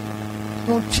 and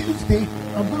on Tuesday,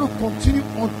 I'm going to continue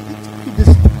on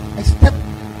this step,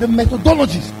 the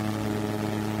methodologies,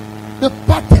 the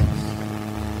patterns,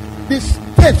 the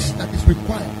steps that is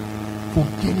required for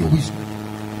gaining wisdom.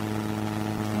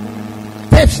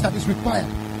 Steps that is required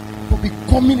for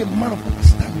becoming a man of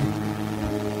understanding.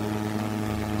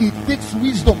 It takes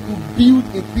wisdom to build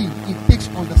a thing. It takes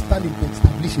understanding to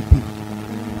establish a thing.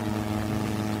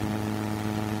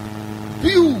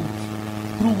 Build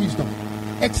through wisdom.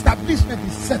 Establishment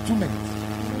is settlement.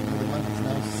 And the man is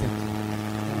now settled.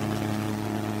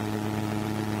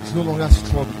 It's no longer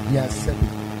struggle. He has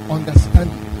settled.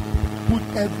 Understanding. Put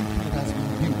everything that has been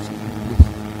built in place.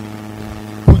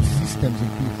 Put systems in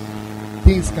place.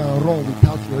 Things can run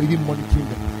without you even monitoring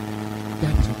them.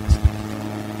 That is understanding.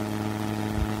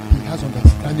 He has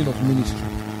understanding of ministry.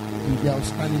 He will be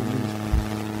outstanding in ministry.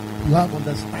 You have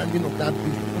understanding of that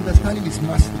business. Understanding is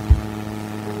mastery.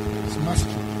 It's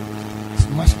mastery. It's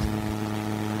mastery.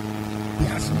 He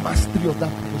has mastery of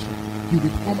that profession. He will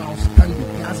become outstanding.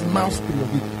 He has mastery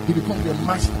of it. He becomes a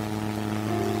master.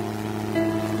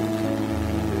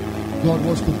 God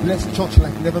wants to bless church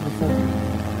like never before.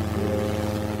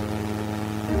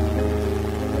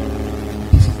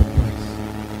 This is the price.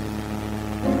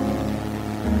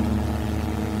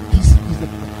 This is the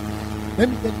price. Let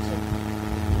me tell you something.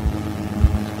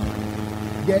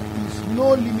 There is no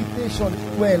limitation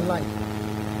anywhere in life.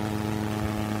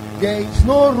 There is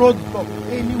no roadblock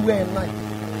anywhere in life.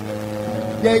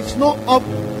 There is no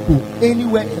obstacle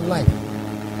anywhere in life.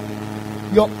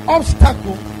 Your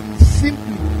obstacle is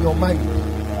simply your mind.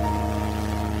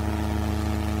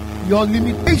 Your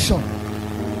limitation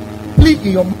plea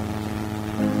in your mind.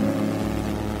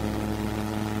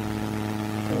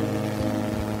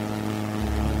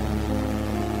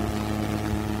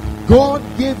 God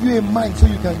gave you a mind so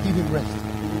you can give him rest.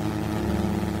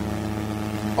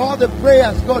 All the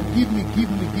prayers, God, give me.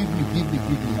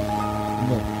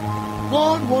 No.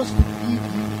 God wants to give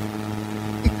you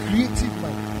a creative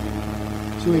mind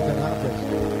so he can have rest.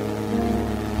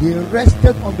 He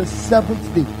rested on the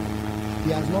seventh day.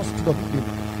 He has not stood up again.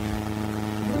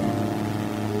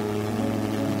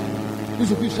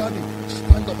 Those of you shouting,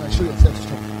 stand up and show yourself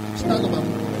strong. Stand up and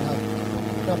move your hand.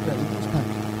 Stand.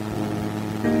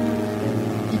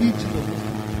 Even Jesus,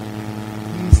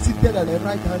 he is seated at the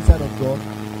right hand side of God.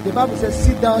 The Bible says,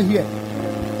 sit down here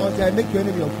until I make your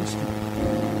enemy your footstool.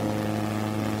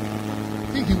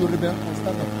 Think he will remember and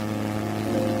stand up.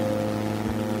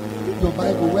 Read your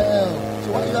Bible well.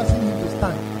 So why are you asking him to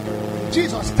stand?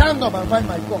 Jesus, stand up and find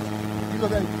my God. The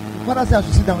Father says I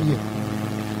should sit down here.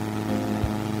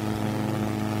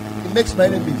 It makes my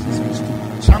enemies his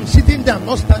footstool. So I'm sitting down,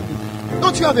 not standing.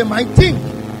 Don't you have a mind? Think.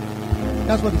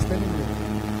 That's what he's telling me.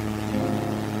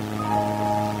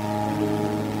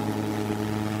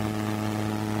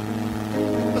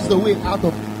 The way out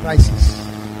of crisis.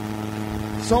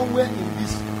 Somewhere in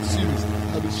this series,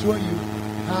 I'll be showing you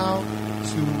how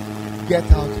to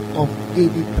get out of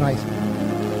any crisis.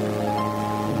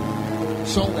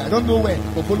 Somewhere, I don't know where,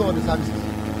 but follow on the services.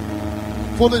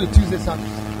 Follow the Tuesday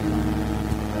service.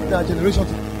 There are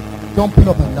generations jumping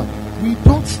up and down. We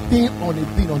don't stay on a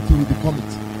thing until we become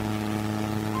it.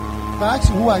 If I ask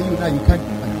you, who are you now? You can't.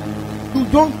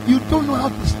 You don't know how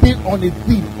to stay on a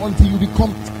thing until you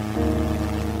become it.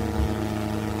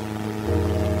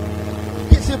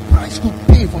 There's a price to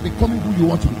pay for becoming who you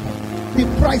want to become. The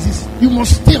price is you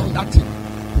must stay on that thing.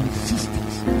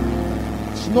 Persistence.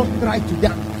 It's not try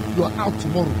today. You are out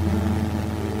tomorrow.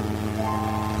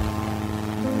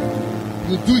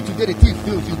 You do it today, the thing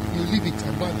fails, you leave it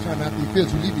and go and try and have it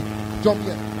fails, you leave it. Jump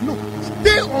here. No,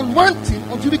 stay on one thing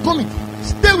until you become it.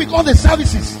 Stay with all the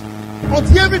services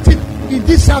until everything in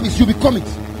this service you become it.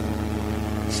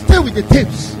 Stay with the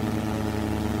tapes.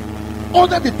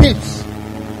 Order the tapes.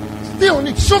 Stay on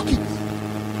it, soak it.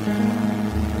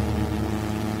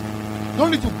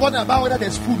 Don't need to bother about whether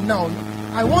there's food now.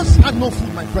 I once had no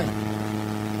food, my friend.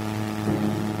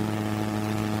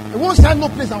 I once had no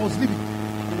place I was living.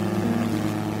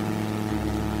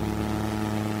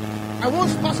 I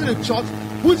once pastored a church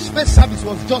whose first service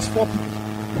was just 4 people.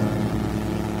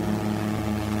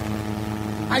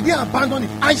 I didn't abandon it.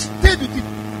 I stayed with it.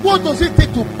 What does it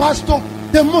take to pastor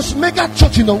the most mega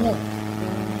church in the world?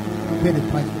 Pay the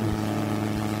price for it.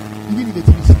 Even if the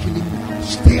thing is killing me, I'll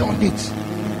stay on it.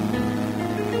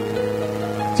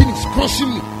 The thing is crushing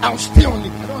me, I'll stay on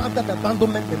it. I don't have that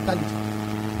abandonment mentality.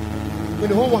 When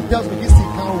the whole world tells me this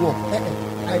thing can't work, I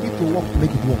need to work to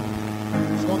make it work.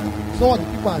 It's not what the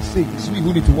people are saying. It's we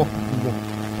who need to work to work.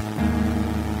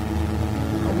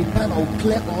 And with time, I will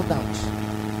clear all doubts.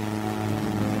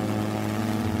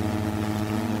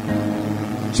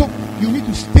 So you need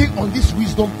to stay on this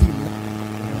wisdom thing.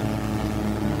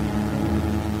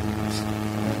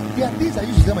 There are things I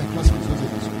used to tell my classmates. I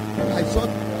saw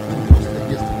them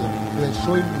posted yesterday. They were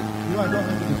showing me. You know, I don't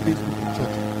handle the Facebook in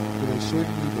church. They were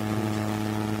showing me the post.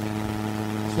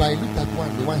 So I looked at the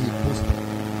one he posted.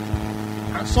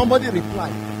 And somebody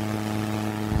replied.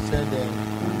 He said,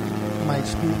 my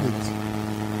schoolmate.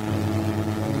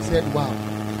 And he said, wow,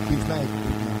 he's not a good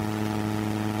man.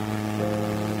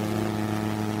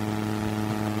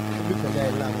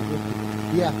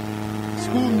 Yeah,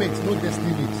 schoolmates, no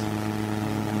destiny mates.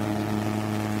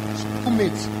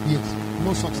 Schoolmates, yes,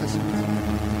 no success mates.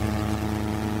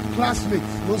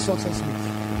 Classmates, no success mates.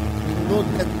 No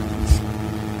destiny mates.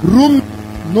 Room,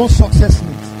 no success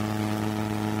mates.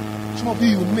 Some of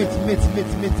you mate. I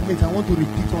want to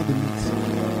repeat all the mates.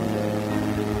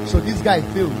 So this guy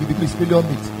failed, he becomes failure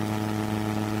mate.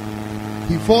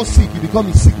 He falls sick, he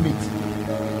becomes his sick mate.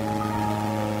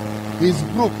 He's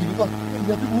broke, he becomes.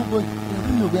 There are people who go,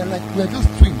 we are just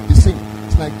twins, the same.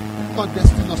 It's like God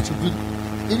destined us to do.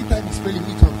 Anytime he's failing,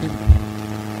 we can fail.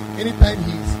 Anytime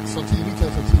he's succeeding, we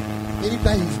can succeed.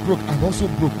 Anytime he's broke, I'm also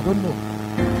broke. I don't know.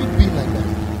 Don't be like that.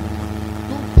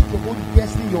 Don't take your own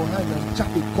destiny in your hand and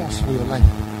chart a course for your life.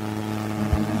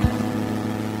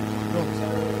 No.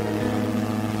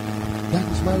 That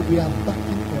is why we are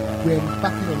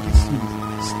embarking on this series.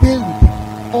 Stay with it.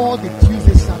 All the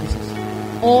Tuesday services,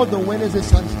 all the Wednesday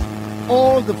services,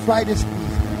 all the Friday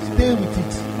schools. Stay with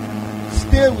it.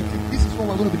 Stay with it. This is what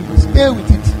we're going to be doing. Stay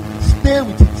with it. Stay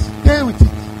with it. Stay with it.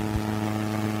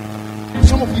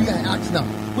 Some of you I ask now,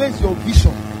 where's your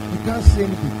vision? You can't say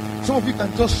anything. Some of you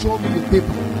can just show me your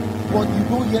paper, but you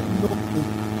don't yet know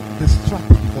the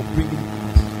strategy for bringing it to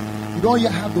pass. You don't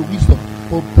yet have the wisdom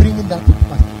for bringing that to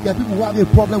pass. There are people who have a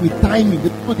problem with timing. They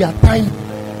know their timing.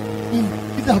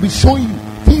 This I'll be showing you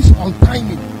things on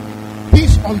timing,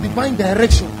 things on divine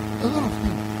direction. A lot of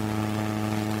things.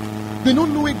 They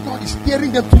don't know when God is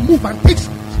steering them to move and take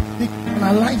something. They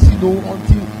analyze,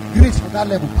 until grace for that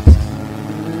level passes.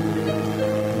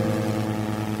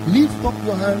 Lift up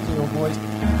your hands and your voice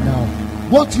now.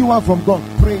 What you want from God,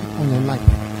 pray on your life.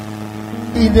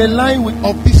 In the line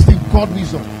of this thing called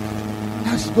wisdom.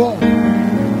 Ask God.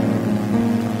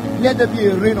 Let there be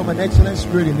a reign of an excellent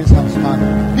spirit in this house,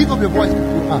 Father. Lift up your voice if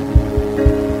you are.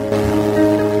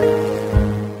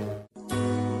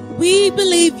 We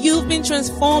believe you've been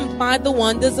transformed by the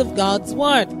wonders of God's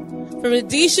Word. For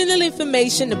additional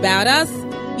information about us,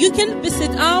 you can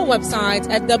visit our website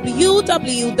at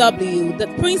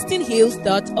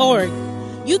www.pristinehills.org.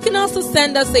 You can also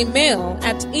send us a mail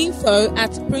at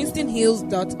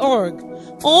info@pristinehills.org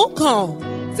or call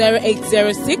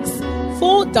 0806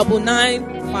 499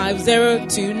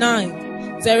 5029,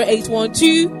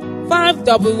 0812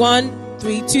 511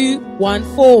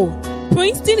 3214.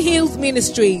 Pristine Hills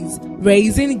Ministries,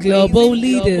 raising global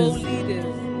leaders.